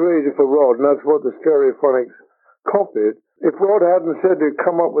what I created for Rod, and that's what the Stereophonics copied. If Rod hadn't said to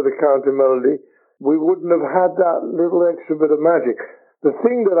come up with a counter melody, we wouldn't have had that little extra bit of magic. The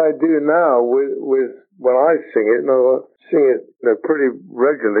thing that I do now with when I sing it, and I sing it pretty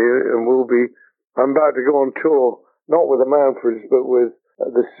regularly, and I'm about to go on tour, not with the Manfreds, but with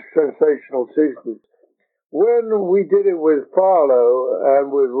the Sensational Sixties. When we did it with Paolo and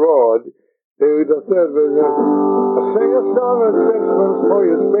with Rod, the third verse, I sing a song of sixpence for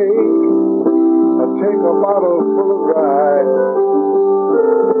your sake, I take a bottle full of rye,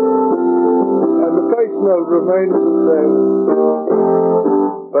 and the bass note remains the same.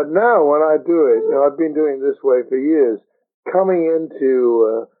 But now when I do it, I've been doing it this way for years, coming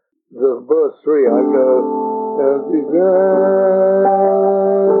into the verse 3, I go,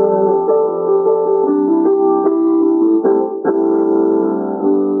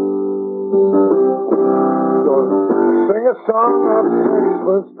 sing a song of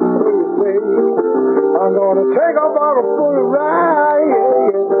sixpence for your sake, I'm gonna take a bottle full of rye,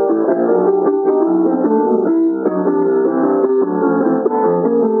 yeah, yeah.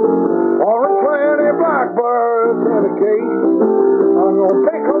 Blackbirds and a cake, I'm gonna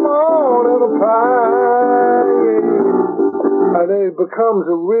take them on in a pie, and then it becomes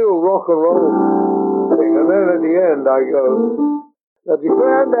a real rock and roll thing. And then at the end I go, that your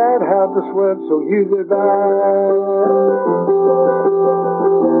granddad had the sweat, so you could die.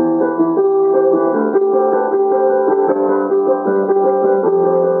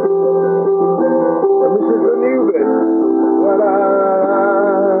 And this is the new bit.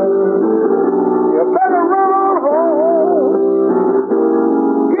 Better run on home.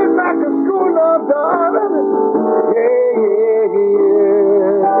 Get back to school now, darling. Yeah, yeah,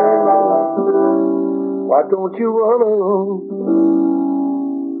 yeah. Why don't you run home?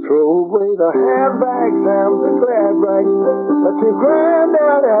 Throw away the handbags and the glad rags that your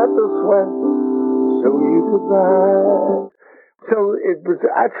granddad had to sweat so you could buy. So it was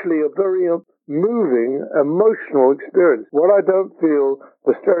actually a very moving, emotional experience. What I don't feel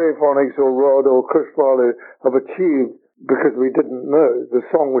the Stereophonics or Rod or Chris Farlow have achieved because we didn't know, the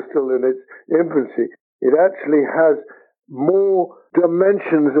song was still in its infancy. It actually has more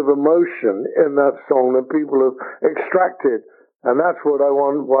dimensions of emotion in that song than people have extracted. And that's what I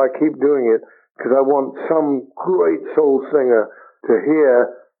want, why I keep doing it, because I want some great soul singer to hear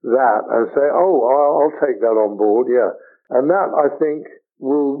that and say, oh, I'll take that on board, yeah. And that, I think,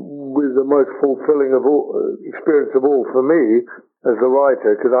 will be the most fulfilling of all experience of all for me as the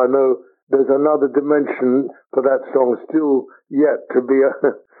writer, because I know there's another dimension for that song still yet to be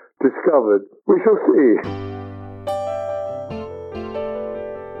discovered. We shall see.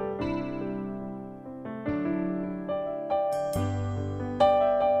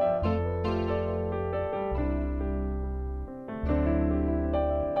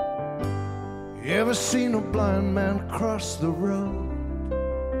 You ever seen a blind man cross the road,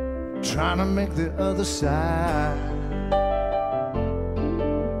 trying to make the other side?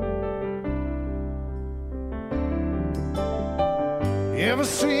 You ever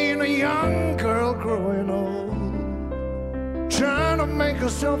seen a young girl growing old, trying to make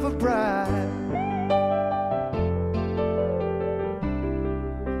herself a bride?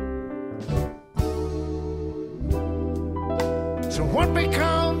 So what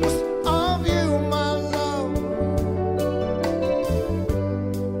becomes of you, my love,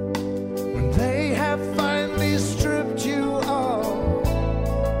 when they have finally stripped you of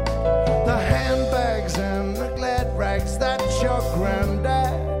the handbags and the glad rags that your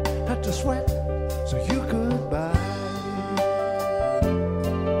granddad had to sweat so you could buy?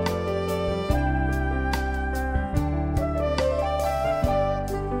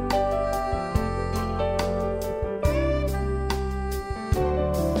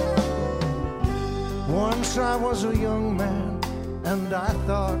 was a young man, and I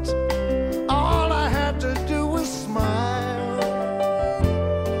thought all I had to do was smile.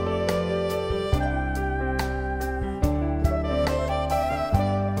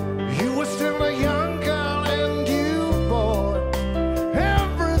 You were still a young girl, and you bought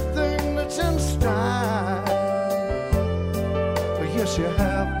everything that's in style. But yes, you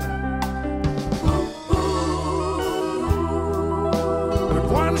have. But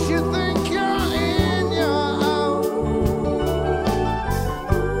once you think you're in, you're out.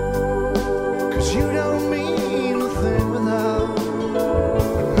 'Cause you don't mean a thing without.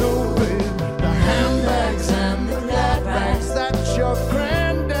 No, babe, the handbags and the glad rags that your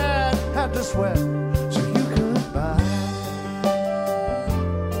granddad had to sweat so you could buy.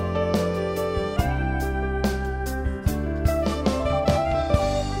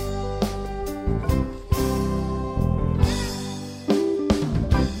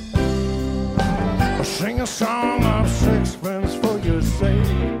 Sing a song of sixpence for your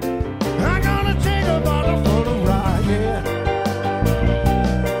sake. I'm gonna take a bottle for the ride, yeah.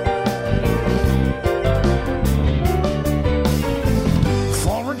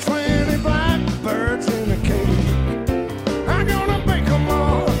 Four and 20 blackbirds in a cake. I'm gonna bake them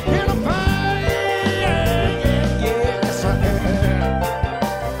all in a pie, yeah, yeah, yes I am.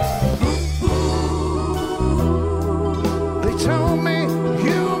 They told me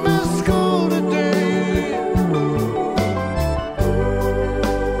you missed school today,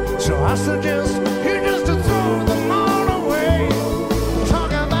 so I suggest you just to throw them all away.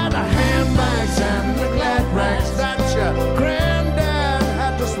 Talking about the handbags and the glad rags that your granddad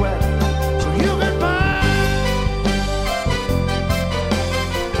had to sweat so you could buy.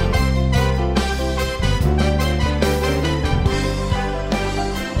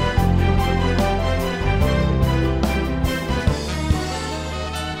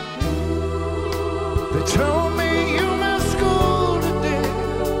 They told me you missed school today.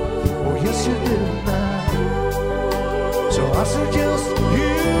 Oh, yes, you did now. So I suggest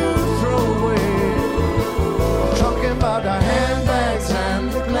you throw away. Talking about the handbags and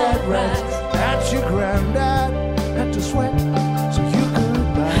the glad rags that your granddad had to sweat so you could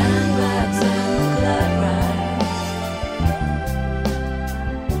buy. Handbags and the glad rags.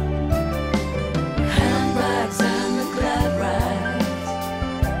 Handbags and the glad rags.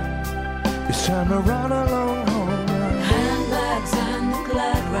 It's time to run along home now. Handbags and the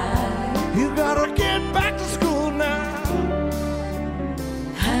glad rags. You gotta get back to school now.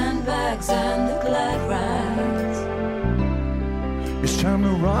 Handbags and the glad rags. It's time to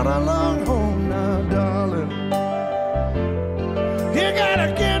run along home now, darling. You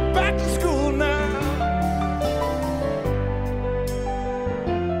gotta get back to school now.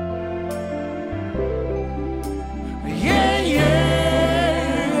 Yeah, yeah.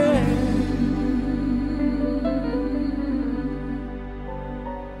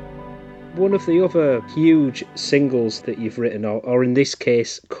 One of the other huge singles that you've written, or in this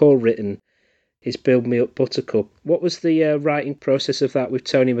case co-written, is Build Me Up Buttercup. What was the writing process of that with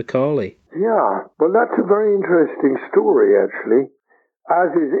Tony Macaulay? Yeah, well, that's a very interesting story, actually. As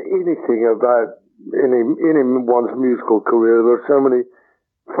is anything about any one's musical career, there are so many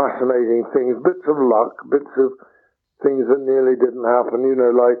fascinating things, bits of luck, bits of things that nearly didn't happen. You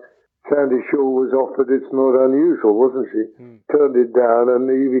know, like Sandy Shaw was offered It's Not Unusual, wasn't she? Turned it down, and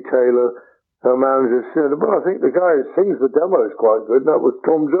Evie Taylor, her manager, said, well, I think the guy who sings the demo is quite good. And that was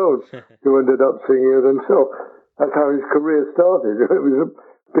Tom Jones, who ended up singing it himself. That's how his career started. It was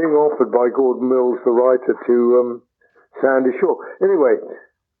being offered by Gordon Mills, the writer, to Sandy Shaw. Anyway,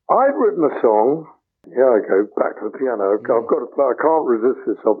 I'd written a song. Here I go, back to the piano. I've got to play. I can't resist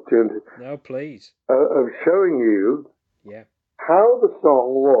this opportunity. No, please. Of showing you Yeah. how the song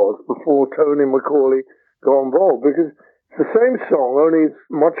was before Tony Macaulay got involved, because it's the same song, only it's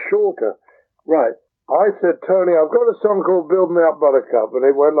much shorter. Right. I said, Tony, I've got a song called Build Me Up Buttercup, and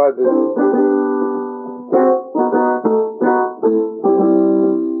it went like this.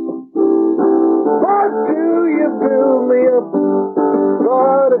 Why do you build me up,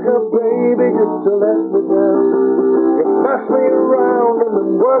 buttercup, baby, just to let me down? You mess me around, and the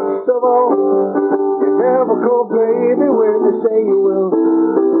worst of all, you never call baby when you say you will.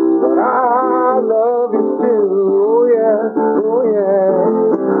 But I love you still, oh yeah, oh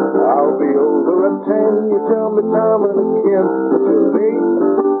yeah. I'll be over at 10, you tell me time and again, but you're late,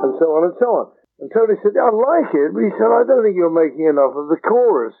 and so on and so on. And Tony said, I like it, but he said, I don't think you're making enough of the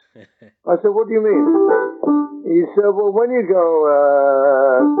chorus. I said, what do you mean? He said, well, when you go,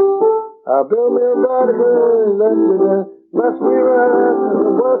 build me a buttercup, mess me around,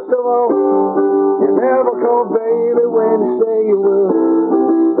 the worst of all, you never call baby when you say you will.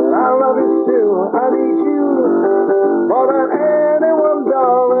 But I love you still, I need you more than anyone,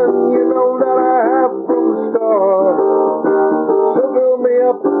 darling, you know that I have from the start. So build me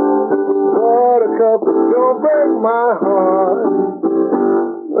up, buttercup, don't break my heart.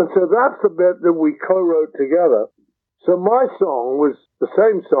 And so that's the bit that we co-wrote together. So my song was the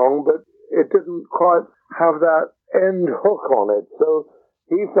same song, but it didn't quite have that end hook on it. So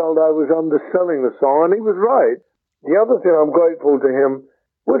he felt I was underselling the song, and he was right. The other thing I'm grateful to him,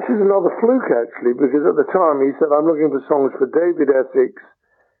 which is another fluke actually, because at the time he said, I'm looking for songs for David Essex,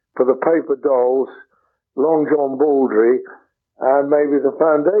 for the Paper Dolls, Long John Baldry, and maybe the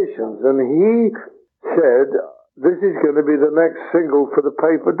Foundations. And he said, this is going to be the next single for the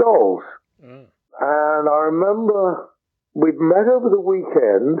Paper Dolls. And I remember we'd met over the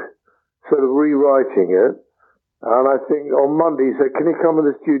weekend, sort of rewriting it. And I think on Monday he said, can you come in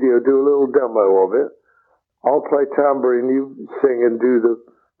the studio, do a little demo of it? I'll play tambourine, you sing and do the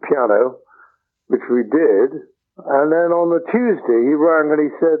piano, which we did. And then on the Tuesday, he rang and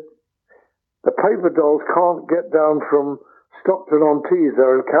he said, the Paper Dolls can't get down from Stockton-on-Tees.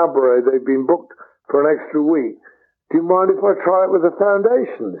 They're in Cabaret. They've been booked for an extra week. Do you mind if I try it with the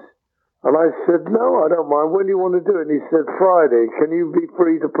Foundations? And I said, no, I don't mind. When do you want to do it? And he said, Friday. Can you be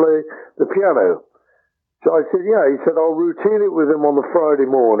free to play the piano? So I said, yeah. He said, I'll routine it with him on the Friday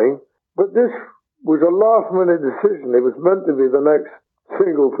morning. But this was a last-minute decision. It was meant to be the next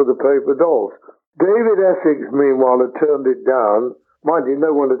single for the Paper Dolls. David Essex, meanwhile, had turned it down. Mind you,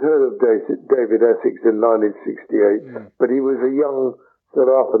 no one had heard of David Essex in 1968, but he was a young, sort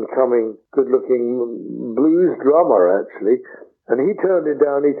of up-and-coming, good-looking blues drummer, actually. And he turned it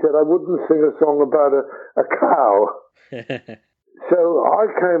down. He said, I wouldn't sing a song about a cow. So I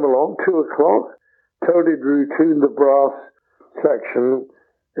came along, 2 o'clock. Tony Drew tuned the brass section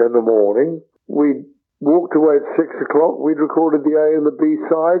in the morning. We walked away at 6 o'clock. We'd recorded the A and the B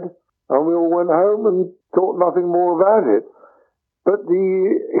side, and we all went home and thought nothing more about it. But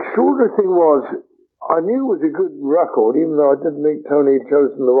the extraordinary thing was, I knew it was a good record, even though I didn't think Tony had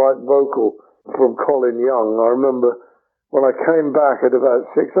chosen the right vocal from Colin Young. I remember when I came back at about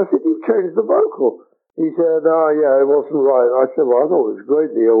 6, I said, you've changed the vocal. He said, oh, yeah, it wasn't right. I said, well, I thought it was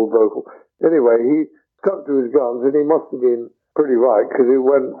great, the old vocal. Anyway, he stuck to his guns, and he must have been pretty right, because it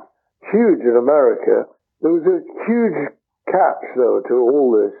went huge in America. There was a huge catch, though, to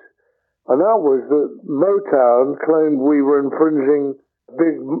all this, and that was that Motown claimed we were infringing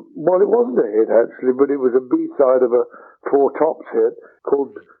big, well, it wasn't a hit, actually, but it was a B-side of a Four Tops hit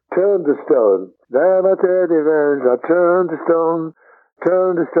called Turn to Stone. Then I turned revenge, I turned to stone,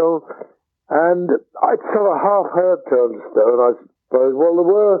 and I'd sort of half heard Turn to Stone, I suppose. Well, there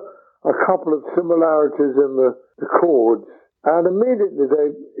were a couple of similarities in the chords, and immediately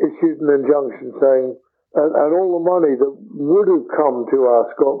they issued an injunction saying, and all the money that would have come to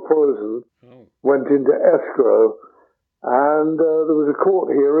us got frozen, went into escrow, and there was a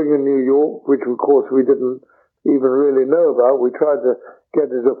court hearing in New York, which of course we didn't even really know about. We tried to get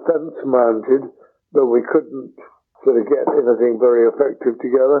a defense mounted, but we couldn't sort of get anything very effective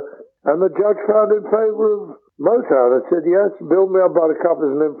together. And the judge found in favor of Motown and said, yes, Build Me Up Buttercup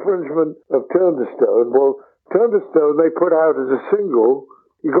is an infringement of Turn to Stone. Well, Turn to Stone they put out as a single.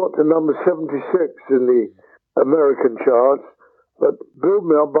 He got to number 76 in the American charts, but Build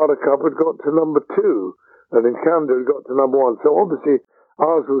Me Up Buttercup had got to number 2, and in Canada it got to number 1. So obviously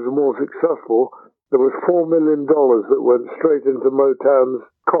ours was more successful. There was $4 million that went straight into Motown's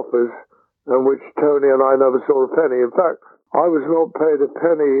coffers, and which Tony and I never saw a penny. In fact, I was not paid a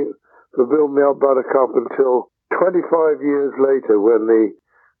penny for Build Me Up Buttercup until 25 years later, when the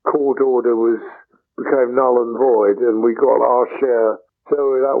court order became null and void, and we got our share. So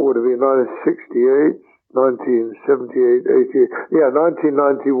that would have been 1968, 1978, 88. Yeah,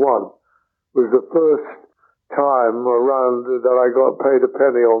 1991 was the first time around that I got paid a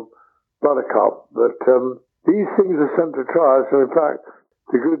penny on Buttercup. But these things are sent to trial. So in fact,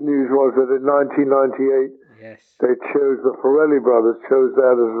 the good news was that in 1998, they chose, the Farrelly brothers chose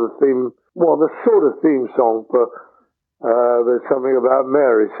that as the theme, well, the sort of theme song for There's Something About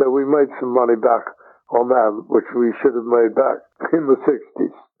Mary. So we made some money back on that, which we should have made back in the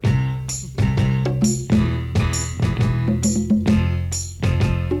 60s.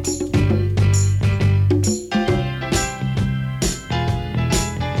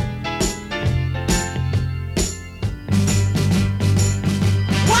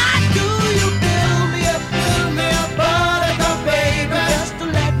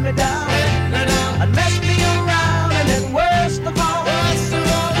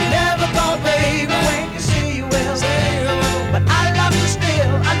 But I love you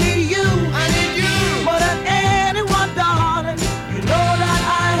still.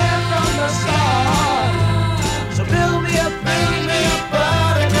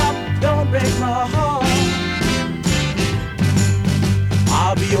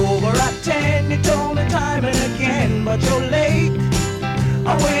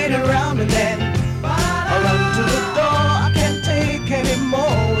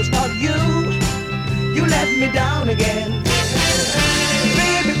 down again.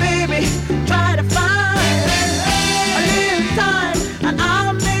 Baby, baby, try to find a little time and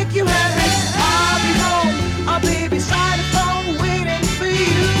I'll make you happy. I'll be home, I'll be beside the phone waiting for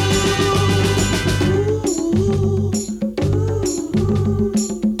you.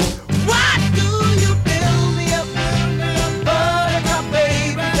 Why do you build me up, buttercup,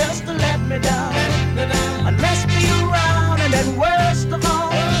 baby, just to let me down and mess me around, and then worst of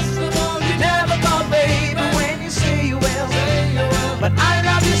all, you never call, baby, when you say you will. But I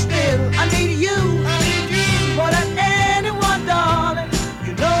love you still, I need you more than anyone, darling.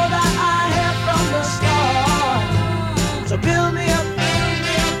 You know that I have from the start. So build me up,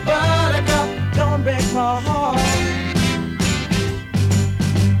 buttercup, don't break my heart.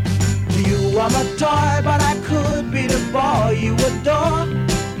 You are my toy, but I could be the boy you adore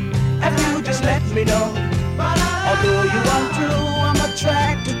if you just let me know. Although you are true, I'm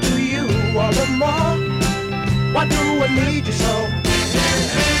attracted to you all the more. Why do I need you so?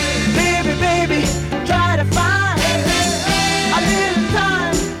 Baby, baby, try to find a little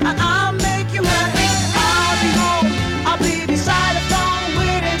time and I'll make you happy. I'll be home, I'll be beside the phone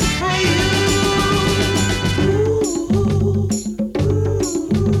waiting for you.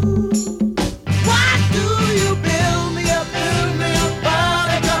 Why do you build me up,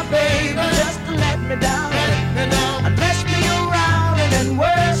 buttercup, baby, just to let me down and mess me around, and then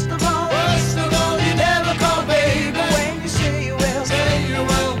worst of all, you never call, baby, when you say you will.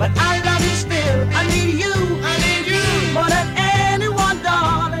 But I love you still, I need you more than anyone,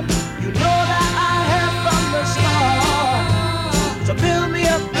 darling. You know that I have from the start. So build me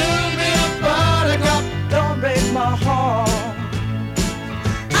up, buttercup, don't break my heart.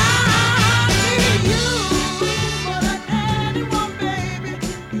 I need you more than anyone, baby.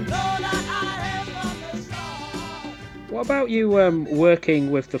 You know that I have from the start. What about you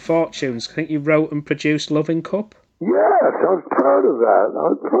working with the Fortunes? I think you wrote and produced Loving Cup. Yes, I was proud of that.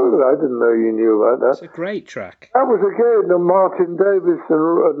 I didn't know you knew about that. It's a great track. That was again Martin Davis and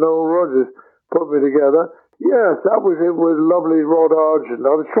Noel Rogers put me together. Yes, that was it with lovely Rod Argent.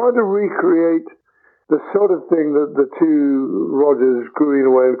 I was trying to recreate the sort of thing that the two Rogers,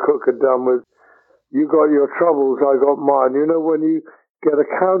 Greenaway and Cook had done with You Got Your Troubles, I Got Mine. You know, when you get a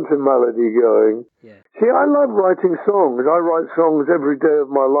counter melody going. Yeah. See, I love writing songs. I write songs every day of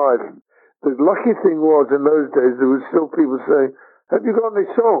my life. The lucky thing was, in those days, there were still people saying, have you got any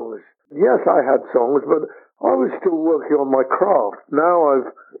songs? Yes, I had songs, but I was still working on my craft. Now I've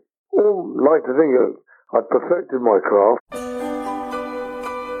like to think I've perfected my craft.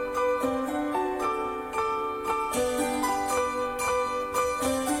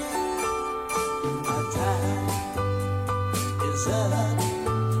 My time is up.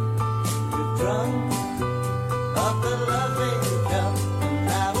 You're drunk of the loving cup, and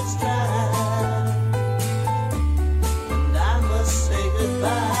now it's dry. And I must say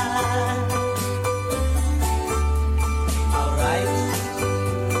goodbye. All right,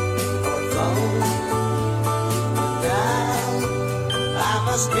 for phone, but now I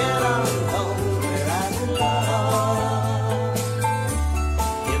must get on home where I belong.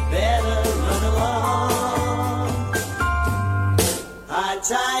 You better run along. Our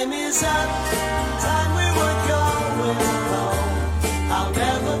time is up. Time we were going home. I'll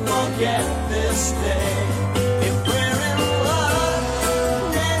never forget this day. If we're in love,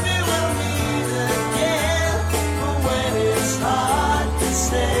 maybe we'll meet again. But when it's hard to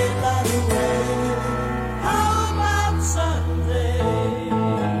stay by the way, how about Sunday?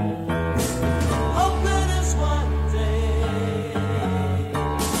 Hoping it's one day.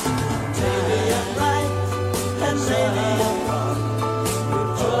 Maybe I'm right, and maybe I'm wrong.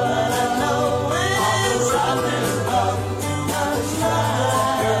 All I know is I've been wrong too much time.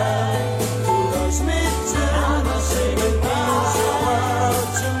 Those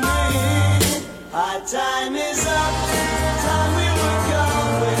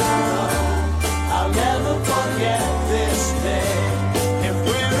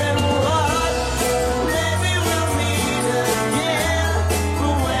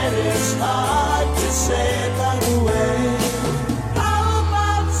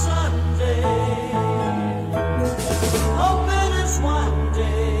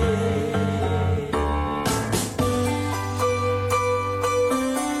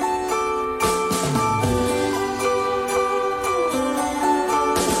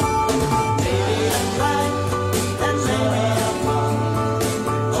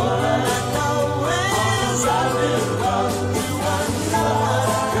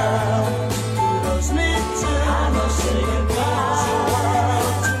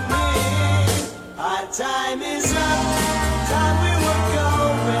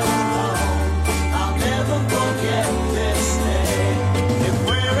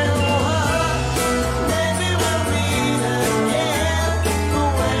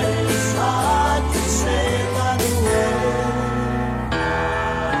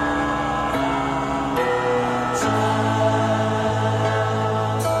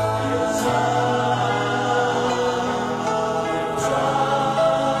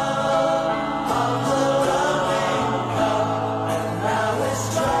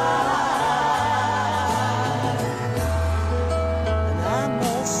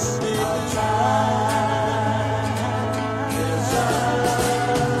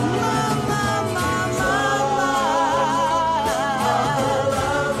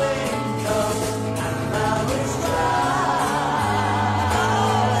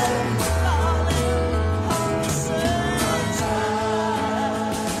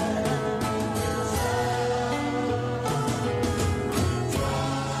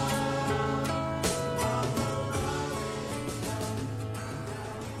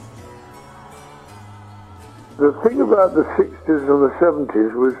The thing about the 60s and the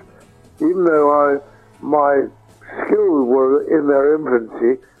 70s was, even though my skills were in their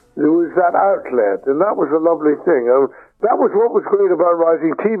infancy, there was that outlet, and that was a lovely thing. That was what was great about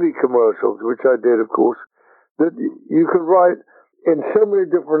writing TV commercials, which I did, of course, that you could write in so many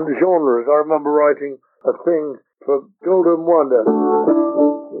different genres. I remember writing a thing for Golden Wonder.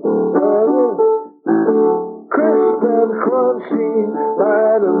 Crisp and crunchy,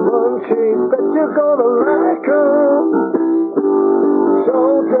 light and munchy, bet you're gonna like 'em.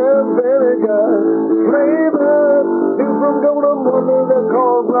 Salt and vinegar, flavor, new from Golden Wonder, they're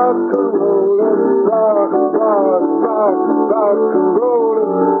called rock and rollin'. Rock, rock, rock, rock and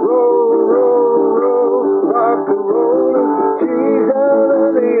rollin', roll, roll, roll, rock and rollin', cheese and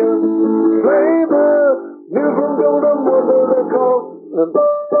onion, flavor, new from Golden Wonder, they're called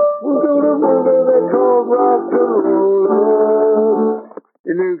Golden Wonder, they're called rock and rollin'.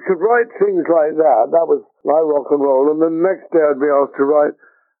 You could write things like that. That was like rock and roll. And then the next day I'd be asked to write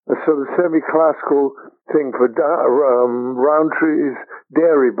a sort of semi-classical thing for Rowntree's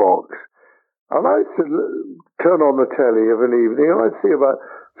Dairy Box. And I used to turn on the telly of an evening and I'd see about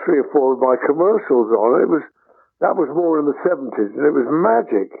 3 or 4 of my commercials on. That was more in the 70s, and it was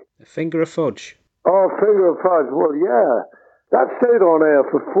magic. A Finger of Fudge. Oh, Finger of Fudge. Well, yeah. That stayed on air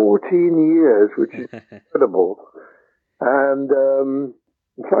for 14 years, which is incredible. And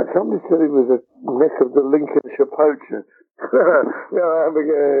in fact, somebody said it was a nick of the Lincolnshire poacher. Yeah, I'm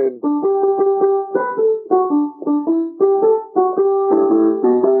again.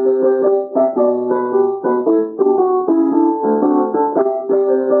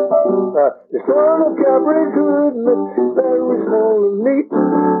 It's all a very good and it's very small and neat.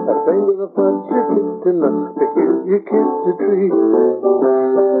 A finger of fudge you get enough to give your kids a treat.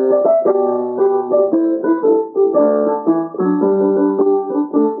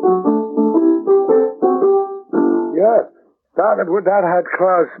 Yeah, that had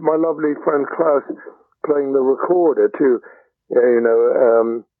Klaus, my lovely friend Klaus, playing the recorder too.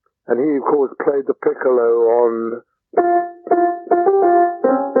 And he of course played the piccolo on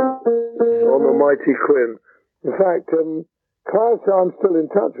the Mighty Quinn. In fact, Klaus, I'm still in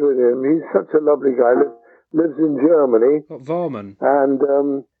touch with him. He's such a lovely guy. Lives in Germany. What, Vorman? And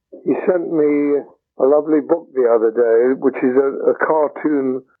he sent me a lovely book the other day, which is a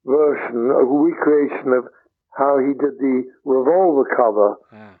cartoon version, a recreation of how he did the Revolver cover.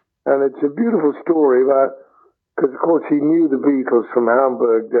 Ah. And it's a beautiful story about, because of course he knew the Beatles from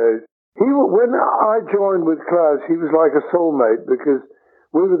Hamburg days. When I joined with Klaus, he was like a soulmate because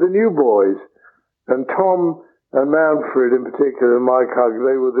we were the new boys. And Tom and Manfred in particular, and Mike Hugg,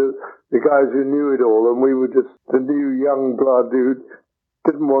 they were the guys who knew it all, and we were just the new young blood who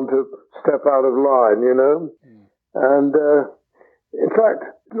didn't want to step out of line, you know? Mm. And in fact,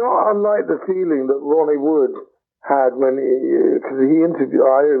 not unlike the feeling that Ronnie Wood had when because he interviewed,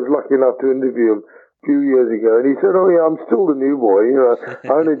 I was lucky enough to interview him a few years ago, and he said, "Oh yeah, I'm still the new boy, you know,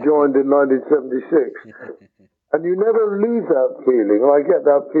 I only joined in 1976. And you never lose that feeling. And I get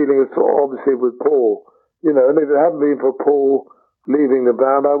that feeling obviously with Paul, you know, and if it hadn't been for Paul leaving the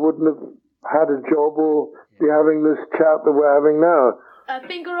band, I wouldn't have had a job or be having this chat that we're having now. A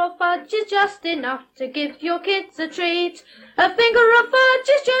finger of fudge is just enough to give your kids a treat. A finger of fudge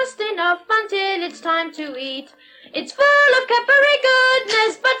is just enough until it's time to eat. It's full of peppery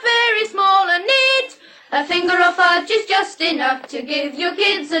goodness, but very small and neat. A finger of fudge is just enough to give your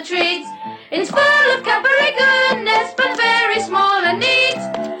kids a treat. It's full of peppery goodness, but very small and neat.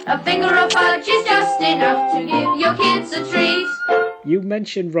 A finger of fudge is just enough to give your kids a treat. You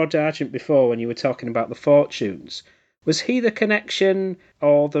mentioned Rod Argent before when you were talking about the Fortunes. Was he the connection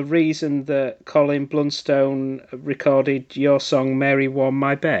or the reason that Colin Blunstone recorded your song Mary Warm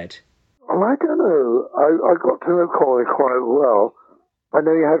My Bed? Well, I don't know. I got to know Colin quite well. I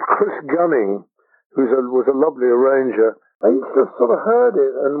know he had Chris Gunning, who was a lovely arranger. I used to sort of heard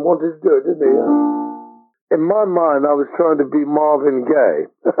it and wanted to do it, didn't he? In my mind, I was trying to be Marvin Gaye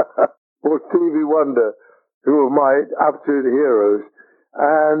or Stevie Wonder, who were my absolute heroes.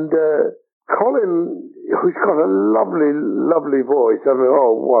 And Colin, who's got a lovely, lovely voice. I mean,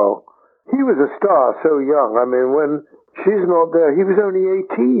 oh, wow. He was a star so young. I mean, when She's Not There, he was only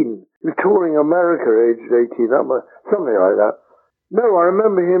 18. He was touring America aged 18, something like that. No, I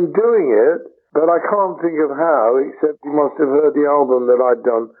remember him doing it, but I can't think of how, except he must have heard the album that I'd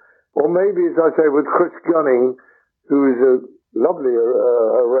done. Or maybe, as I say, with Chris Gunning, who is a lovely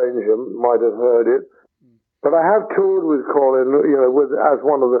arranger, might have heard it. But I have toured with Colin, you know, as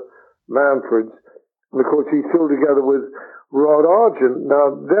one of the Manfreds. And of course, he's still together with Rod Argent.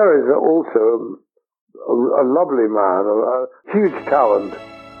 Now, there is also a lovely man, a huge talent.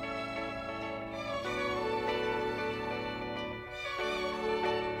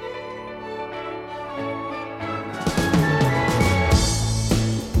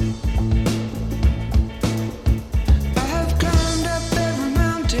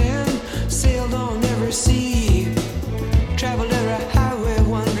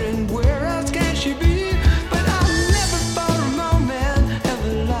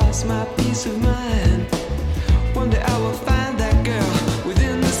 lost my peace of mind. One day I will find that girl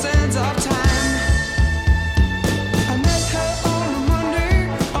within the sands of time. I met her on a Monday,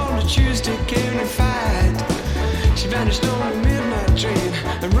 on a Tuesday came to fight. She vanished on a midnight train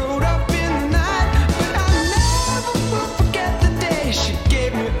and rode up in the night. But I never will forget the day she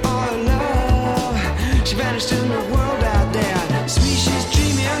gave me all her love. She vanished in the world out there, sweet she's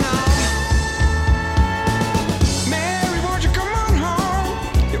dreaming of. Mary, won't you come on home?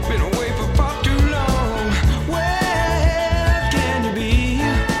 You've been away for far too long. Where can you be?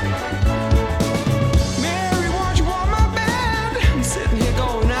 Mary, won't you warm my bed? I'm sitting here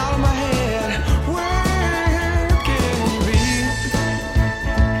going out of my head. Where can you be?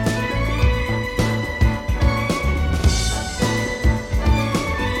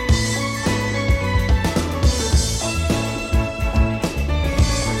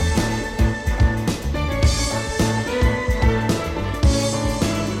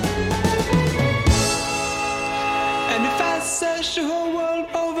 And if I searched the whole world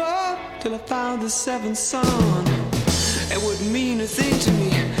over till I found the seventh son, it wouldn't mean a thing to me,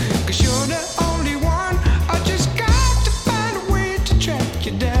 'cause you're the only one. I just got to find a way to track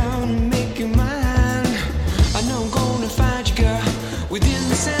you down and make you mine. I know I'm gonna find you, girl, within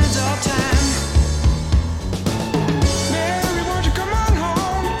the sands of time. Mary, won't you come on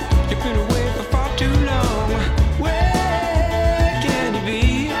home? You've been away for far too long. Where can you be?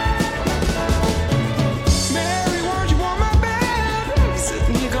 Mary, won't you warm my bed? I'm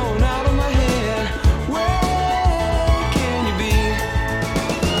sitting here going out of my head. Where can you be?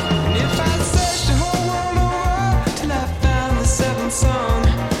 And if I searched the whole world over till I found the seventh son,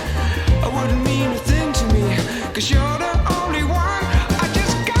 I wouldn't mean a thing to me, 'cause you're the only one. I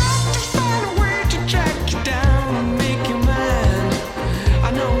just got to find a way to track you down and make you mine. I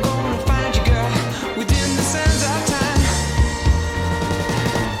know I'm gonna find you, girl, within the sands of time.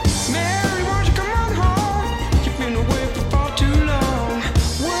 Mary, won't you come on home? You've been away for far too long.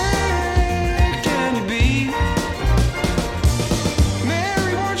 Where can you be?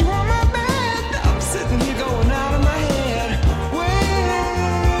 Mary, won't you warm my bed? I'm sitting here going out of my head.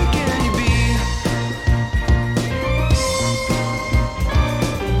 Where can you be?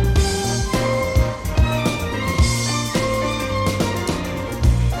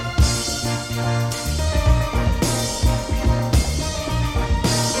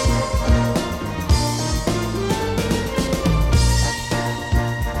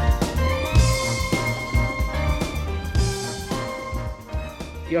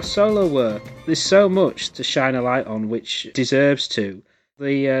 Your solo work, there's so much to shine a light on, which deserves to.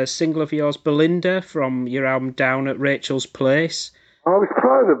 The single of yours, Belinda, from your album Down at Rachel's Place. I was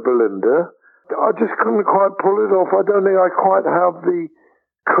proud of Belinda. I just couldn't quite pull it off. I don't think I quite have the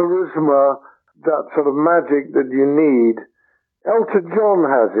charisma, that sort of magic that you need. Elton John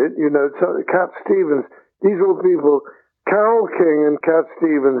has it, you know, Cat Stevens. These were people, Carole King and Cat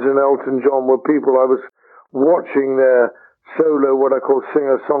Stevens and Elton John were people I was watching their solo, what I call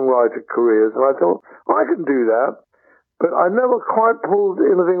singer-songwriter careers, and I thought, I can do that. But I never quite pulled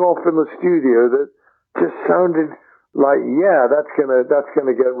anything off in the studio that just sounded like, yeah, that's gonna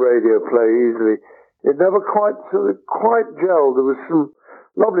get radio play easily. It never quite gelled. There was some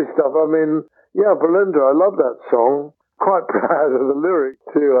lovely stuff. I mean, yeah, Belinda, I love that song. Quite proud of the lyrics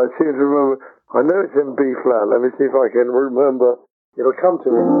too. I seem to remember. I know it's in B flat. Let me see if I can remember. It'll come to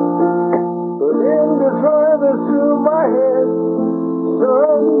me. Belinda's running through my head.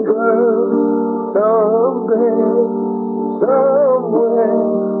 Some girl, someday, somewhere.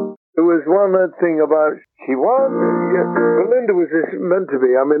 There was one thing about Belinda was meant to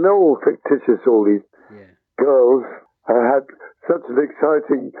be. I mean, they're all fictitious. All these girls had such an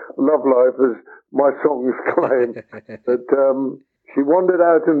exciting love life as my songs claim. That she wandered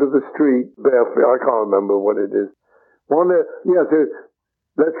out into the street barefoot. I can't remember what it is. So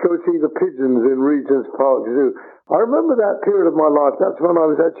let's go see the pigeons in Regent's Park Zoo. I remember that period of my life. That's when I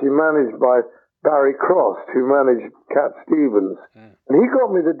was actually managed by Barry Cross, who managed Cat Stevens. And he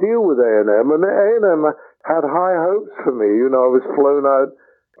got me the deal with A&M, and A&M had high hopes for me. You know, I was flown out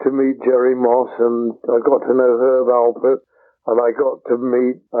to meet Jerry Moss, and I got to know Herb Alpert, and I got to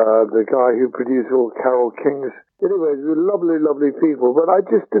meet the guy who produced all Carole King's. Anyway, they were lovely, lovely people, but I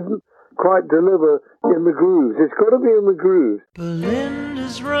just didn't quite deliver in the grooves. It's got to be in the grooves.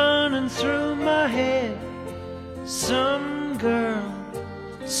 Belinda's running through my head. Some girl,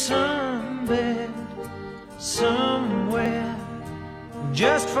 some bed, somewhere,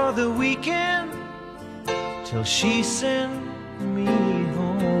 just for the weekend, till she sent me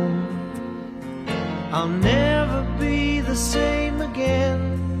home. I'll never be the same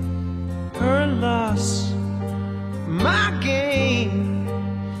again. Her loss, my gain.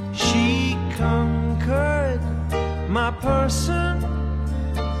 my person,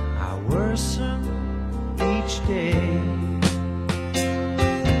 I worsen each day.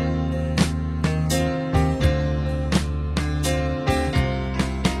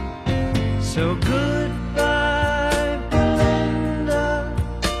 So goodbye, Belinda,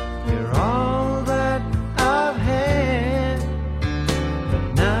 you're all that I've had. But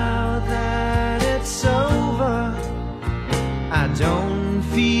now that it's over, I don't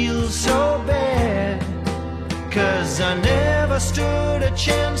feel so bad, 'cause I never stood a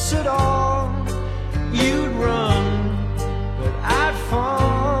chance at all. You'd run, but I'd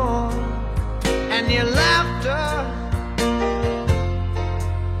fall, and your laughter,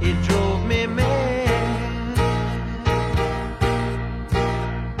 it drove me mad.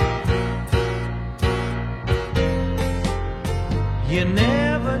 You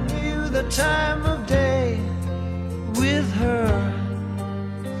never knew the time of day with her.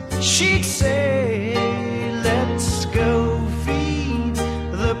 She'd say, let's go feed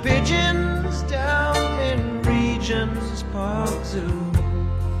the pigeons down in Regent's Park Zoo.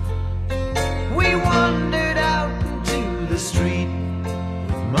 We wandered out into the street,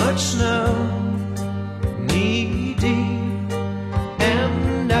 much snow, knee deep,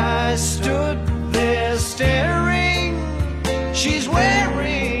 and I stood there staring. She's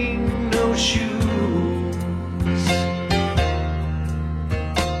wearing no shoes.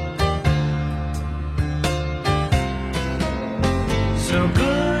 So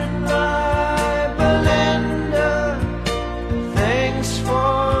goodbye, Belinda, thanks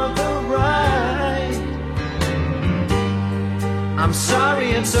for the ride. I'm sorry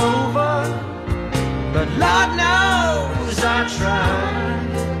it's over, but Lord knows I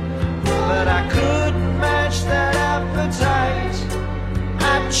tried. But I couldn't match that appetite.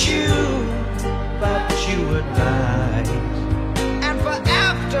 I'd chew, but you would bite. And for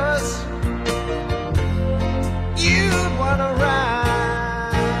afters, you'd wanna ride.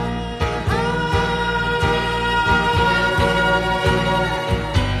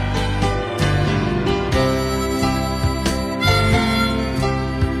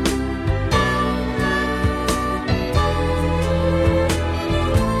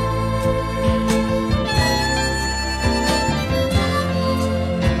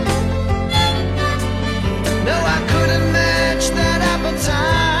 No, I couldn't match that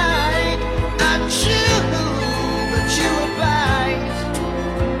appetite. I'd chew, but you would bite.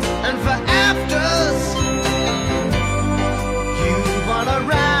 And for afters,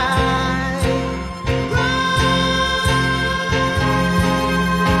 you wanna ride.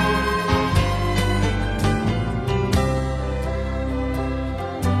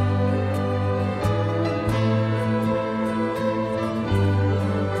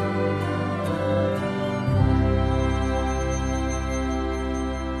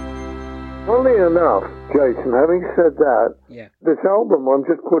 Funnily enough, Jason, having said that, Yeah. this album I'm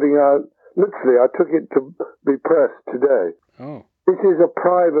just putting out, literally, I took it to be pressed today. Oh. This is a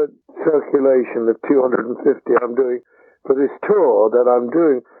private circulation of 250 I'm doing for this tour that I'm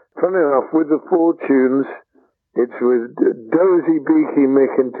doing. Funnily enough, with the Fortunes, it's with Dozy, Beaky,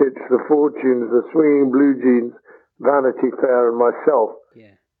 Mick and Titch, the Fortunes, the Swinging Blue Jeans, Vanity Fair and myself.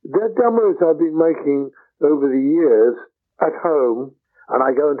 Yeah. They're demos I've been making over the years at home, and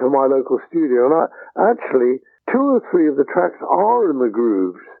I go into my local studio, and I actually, 2 or 3 of the tracks are in the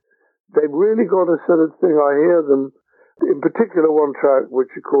grooves. They've really got a sort of thing. I hear them, in particular one track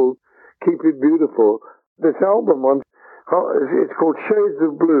which is called Keep It Beautiful. This album, it's called Shades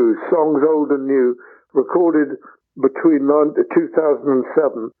of Blue, Songs Old and New, recorded between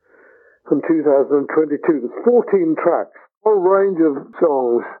 2007 and 2022. There's 14 tracks, a whole range of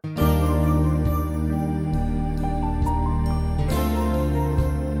songs.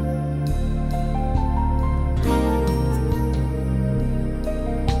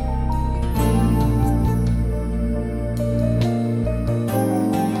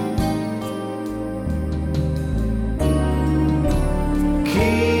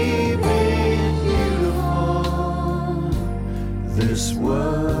 Keep it beautiful, this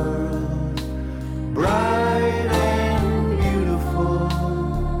world, bright and beautiful.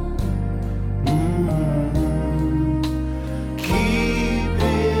 Keep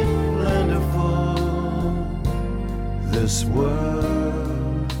it plentiful, this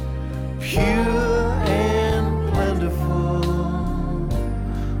world, pure and plentiful.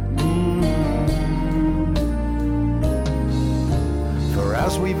 For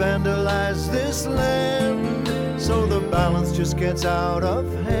as we vandalize this land, so the balance just gets out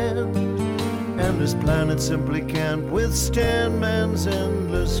of hand, and this planet simply can't withstand man's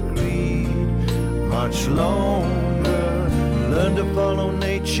endless greed much longer. Learn to follow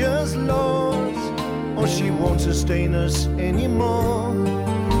nature's laws, or she won't sustain us anymore.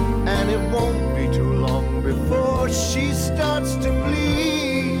 And it won't be too long before she starts to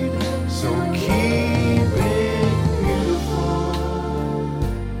bleed. So keep it beautiful,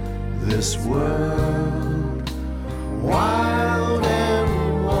 this world, wild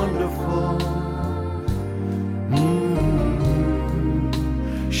and wonderful.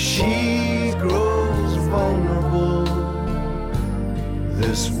 She grows vulnerable,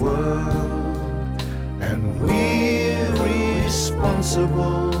 this world, and we're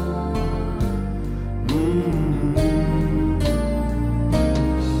responsible.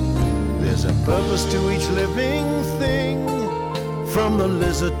 There's a purpose to each living thing, from the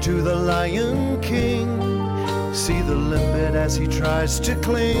lizard to the Lion King. See the limpet as he tries to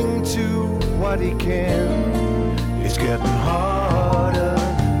cling to what he can. It's getting harder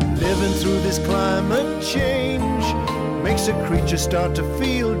living through this climate change. Makes a creature start to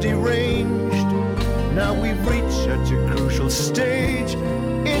feel deranged. Now we've reached such a crucial stage.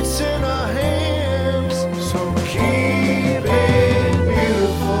 It's in our hands, so keep it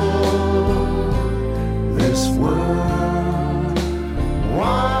beautiful, this world,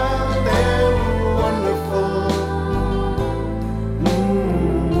 wild and wonderful.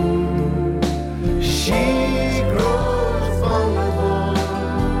 She grows vulnerable,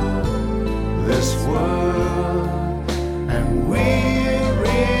 this world, and we're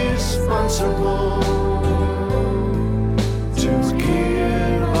responsible to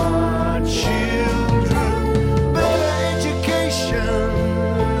give our children better education,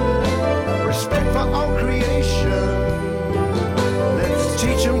 respect for all creation. Let's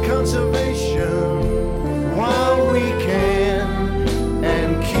teach them conservation while we can, and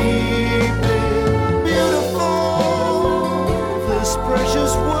keep it beautiful. This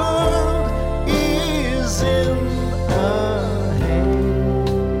precious world is in our hands.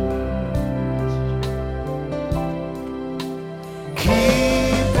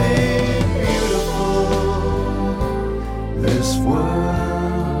 Keep it beautiful, this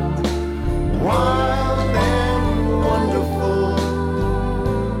world, wild and wonderful.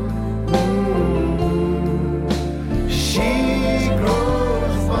 She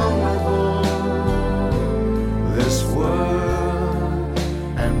grows vulnerable, this world,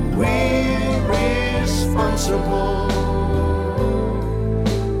 and we're responsible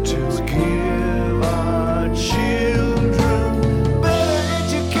to give our children better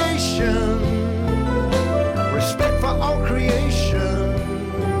education, respect for all creation.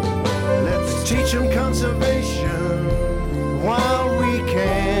 Let's teach them conservation while we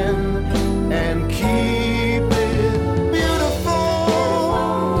can, and keep it beautiful.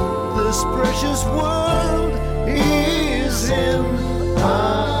 This precious world is in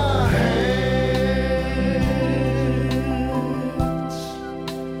our hands.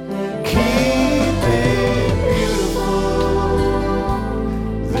 Keep it beautiful,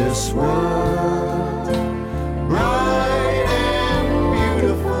 this world, bright and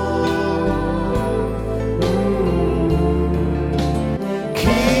beautiful.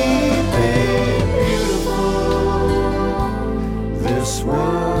 Keep it beautiful, this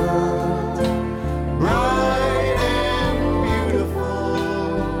world, bright and beautiful.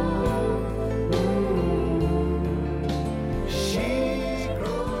 She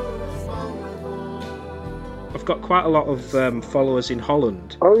grows vulnerable. I've got quite a lot of followers in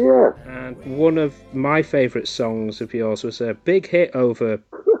Holland, Oh, yeah. and one of my favourite songs of yours was a big hit over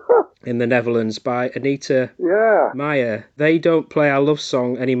in the Netherlands by Anita Yeah. Meyer. They Don't Play Our Love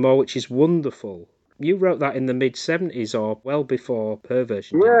Song Anymore, which is wonderful. You wrote that in the mid-70s or well before her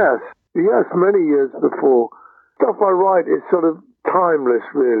version, didn't you? Yes, many years before. Stuff I write is sort of timeless,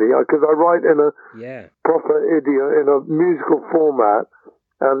 really, because I write in a Yeah. proper idiom, in a musical format,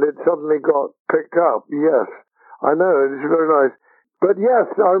 and it suddenly got picked up. Yes, I know, it's very nice. But yes,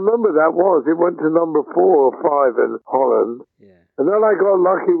 I remember it went to number 4 or 5 in Holland. Yeah. And then I got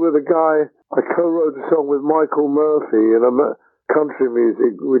lucky with a guy, I co-wrote a song with Michael Murphy in country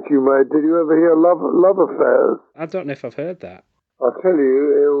music, which you made. Did you ever hear Love Affairs? I don't know if I've heard that. I'll tell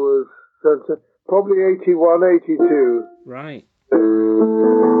you, it was probably 81, 82. Right. We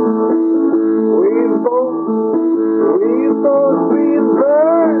both been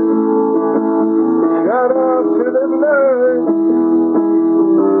burned. Shout out to the nerd.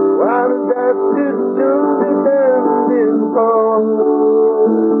 Why did that do the dancing song?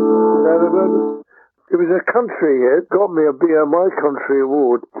 It was a country hit, got me a BMI Country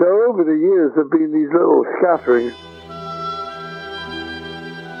Award. So over the years there have been these little scatterings.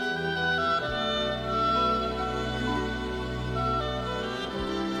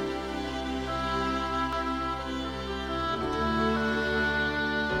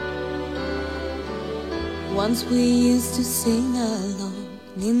 Once we used to sing along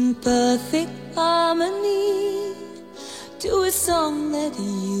in perfect harmony to a song that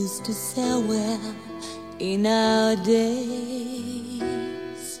used to sell well in our days.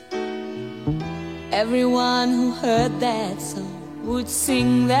 Everyone who heard that song would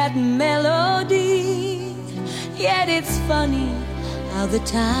sing that melody. Yet it's funny how the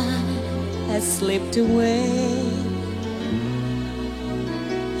time has slipped away.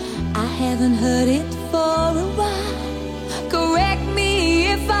 I haven't heard it for a while. Correct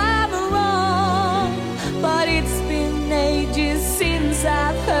me if I'm wrong, but it's been ages since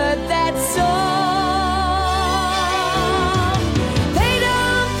I've heard that song. They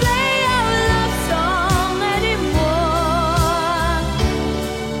don't play our love song anymore,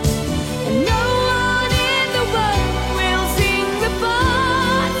 and no one in the world will sing the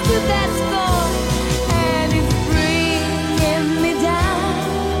parts to that score. And it's bringing me down,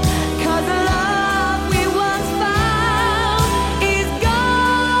 'cause the love we once found is gone.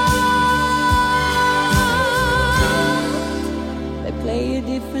 They play a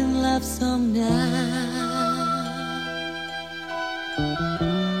different love song now.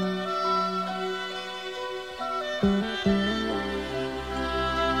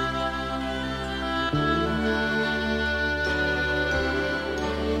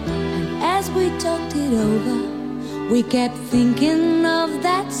 As we talked it over, we kept thinking of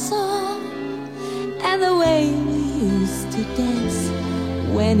that song and the way we used to dance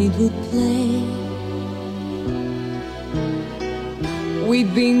when it would play.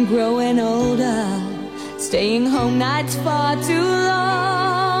 We'd been growing older, staying home nights far too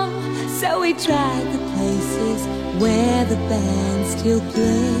long, so we tried the places where the band still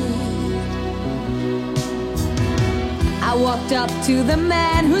played. I walked up to the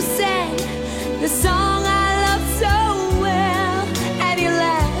man who sang the song I loved so well, and he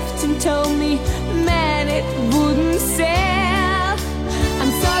laughed and told me, man, it wouldn't sell.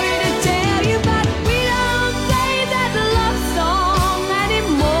 I'm sorry to tell you, but we don't play that love song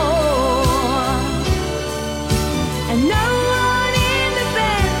anymore, and no one in the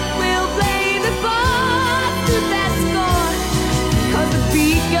band will play the part to that score, 'cause the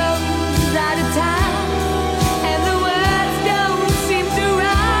beat goes out of time and the words don't seem to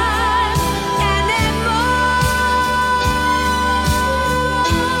rhyme anymore.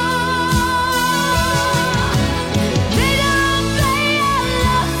 They don't play our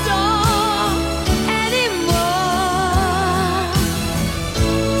love song anymore.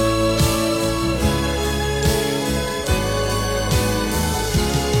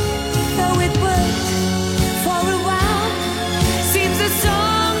 Though it worked for a while, seems the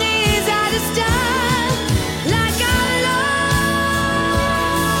song is out of style, like our love,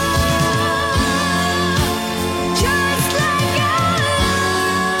 just like our love.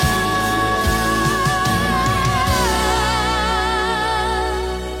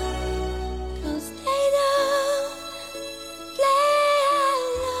 'Cause they don't play our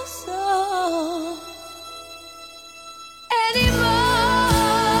love song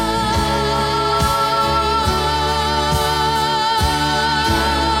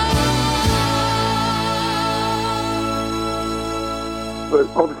But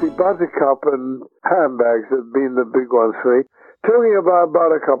obviously Buttercup and handbags have been the big ones for me. Talking about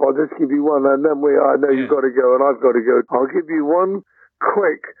Buttercup, I'll just give you one, and then I know you've got to go and I've got to go. I'll give you one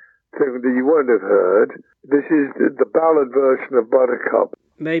quick thing that you won't have heard. This is the ballad version of Buttercup.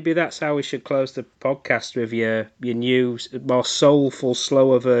 Maybe that's how we should close the podcast, with your new, more soulful,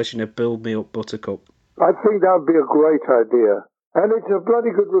 slower version of Build Me Up Buttercup. I think that would be a great idea. And it's a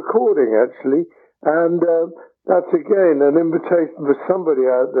bloody good recording, actually. And that's, again, an invitation for somebody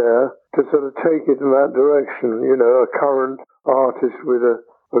out there to sort of take it in that direction. You know, a current artist with a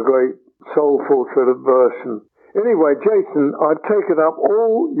great soulful sort of version. Anyway, Jason, I've taken up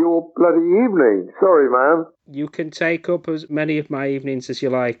all your bloody evening. Sorry, man. You can take up as many of my evenings as you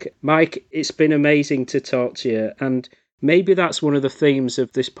like. Mike, it's been amazing to talk to you, and maybe that's one of the themes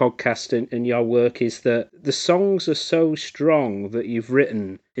of this podcast and your work, is that the songs are so strong that you've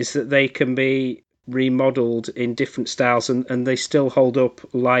written, is that they can be remodeled in different styles and they still hold up,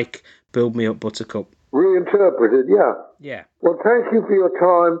 like Build Me Up Buttercup. Reinterpreted, yeah. Yeah. Well, thank you for your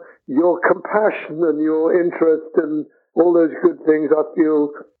time, your compassion and your interest and all those good things. I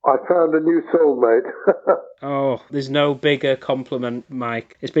feel I found a new soulmate. Oh, there's no bigger compliment,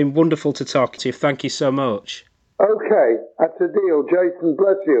 Mike. It's been wonderful to talk to you. Thank you so much. Okay, that's a deal. Jason,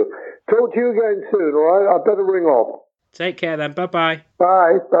 bless you. Talk to you again soon, all right? I better ring off. Take care then. Bye-bye.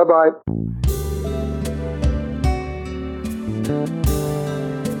 Bye. Bye-bye.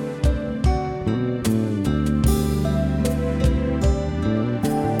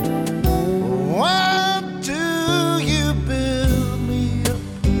 What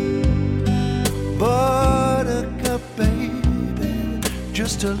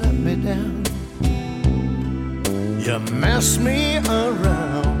You mess me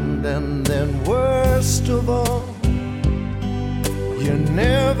around, and then worst of all, you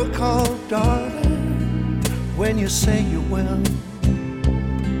never call darling when you say you will.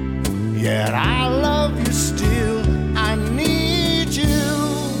 Yet I love you still. I need you,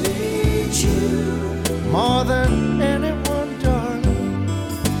 more than anyone, darling.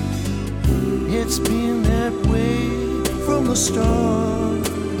 It's been that way from the start.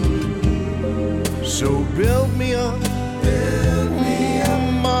 So build me up,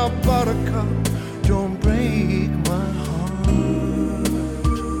 my buttercup. Don't break my heart.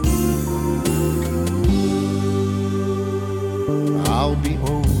 I'll be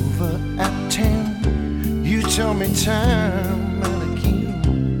over at 10. You tell me time and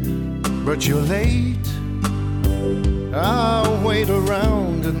again, but you're late. I'll wait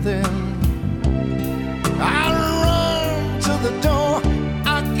around and then I'll run to the door.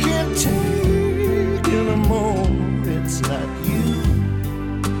 I can't take anymore. It's not you.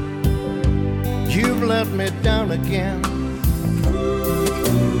 You've let me down again.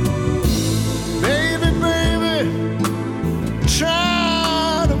 Baby, baby,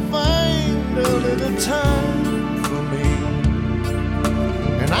 try to find a little time for me,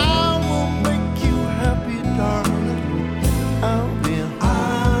 and I will make you happy, darling. I'll be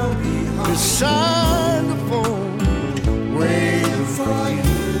beside the phone, waiting for you.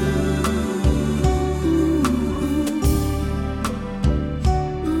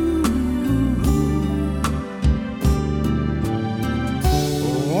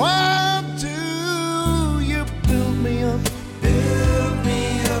 Why do you build me up,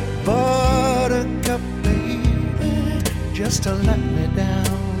 buttercup, baby, just to let me down?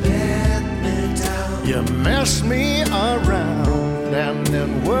 You mess me around, and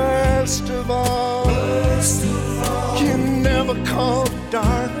then worst of all, you never call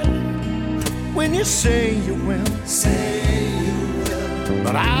darling when you say you will.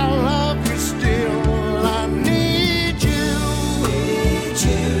 But I love you still. I need you,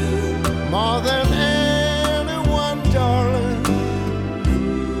 more than anyone, darling.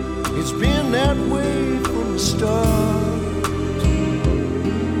 It's been that way from the start.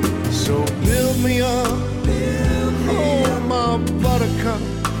 So build me up, oh my buttercup,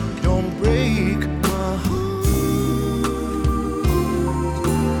 don't break my heart.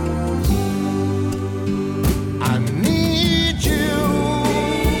 I need you,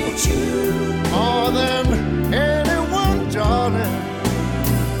 more than anyone, darling.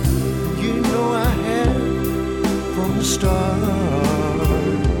 You know I have from the start.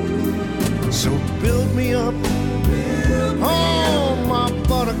 So build me up, oh my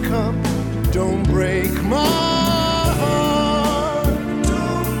buttercup, don't break my heart.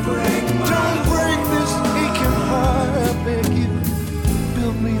 Don't break this aching heart. I beg you,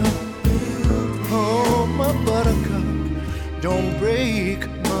 build me up, oh my buttercup, don't break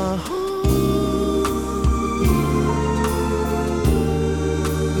my heart.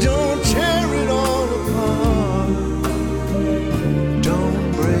 Don't tear it all apart.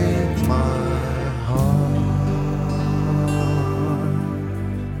 Don't break my heart.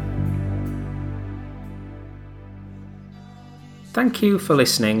 Thank you for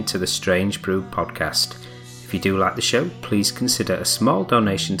listening to the Strange Brew podcast. If you do like the show, please consider a small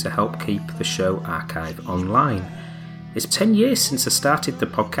donation to help keep the show archive online. It's 10 years since I started the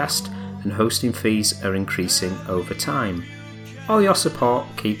podcast, and hosting fees are increasing over time. All your support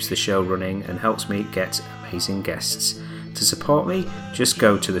keeps the show running and helps me get amazing guests. To support me, just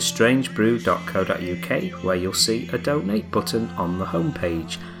go to thestrangebrew.co.uk, where you'll see a donate button on the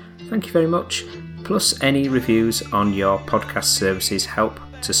homepage. Thank you very much. Plus, any reviews on your podcast services help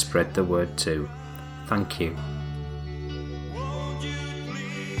to spread the word too. Thank you.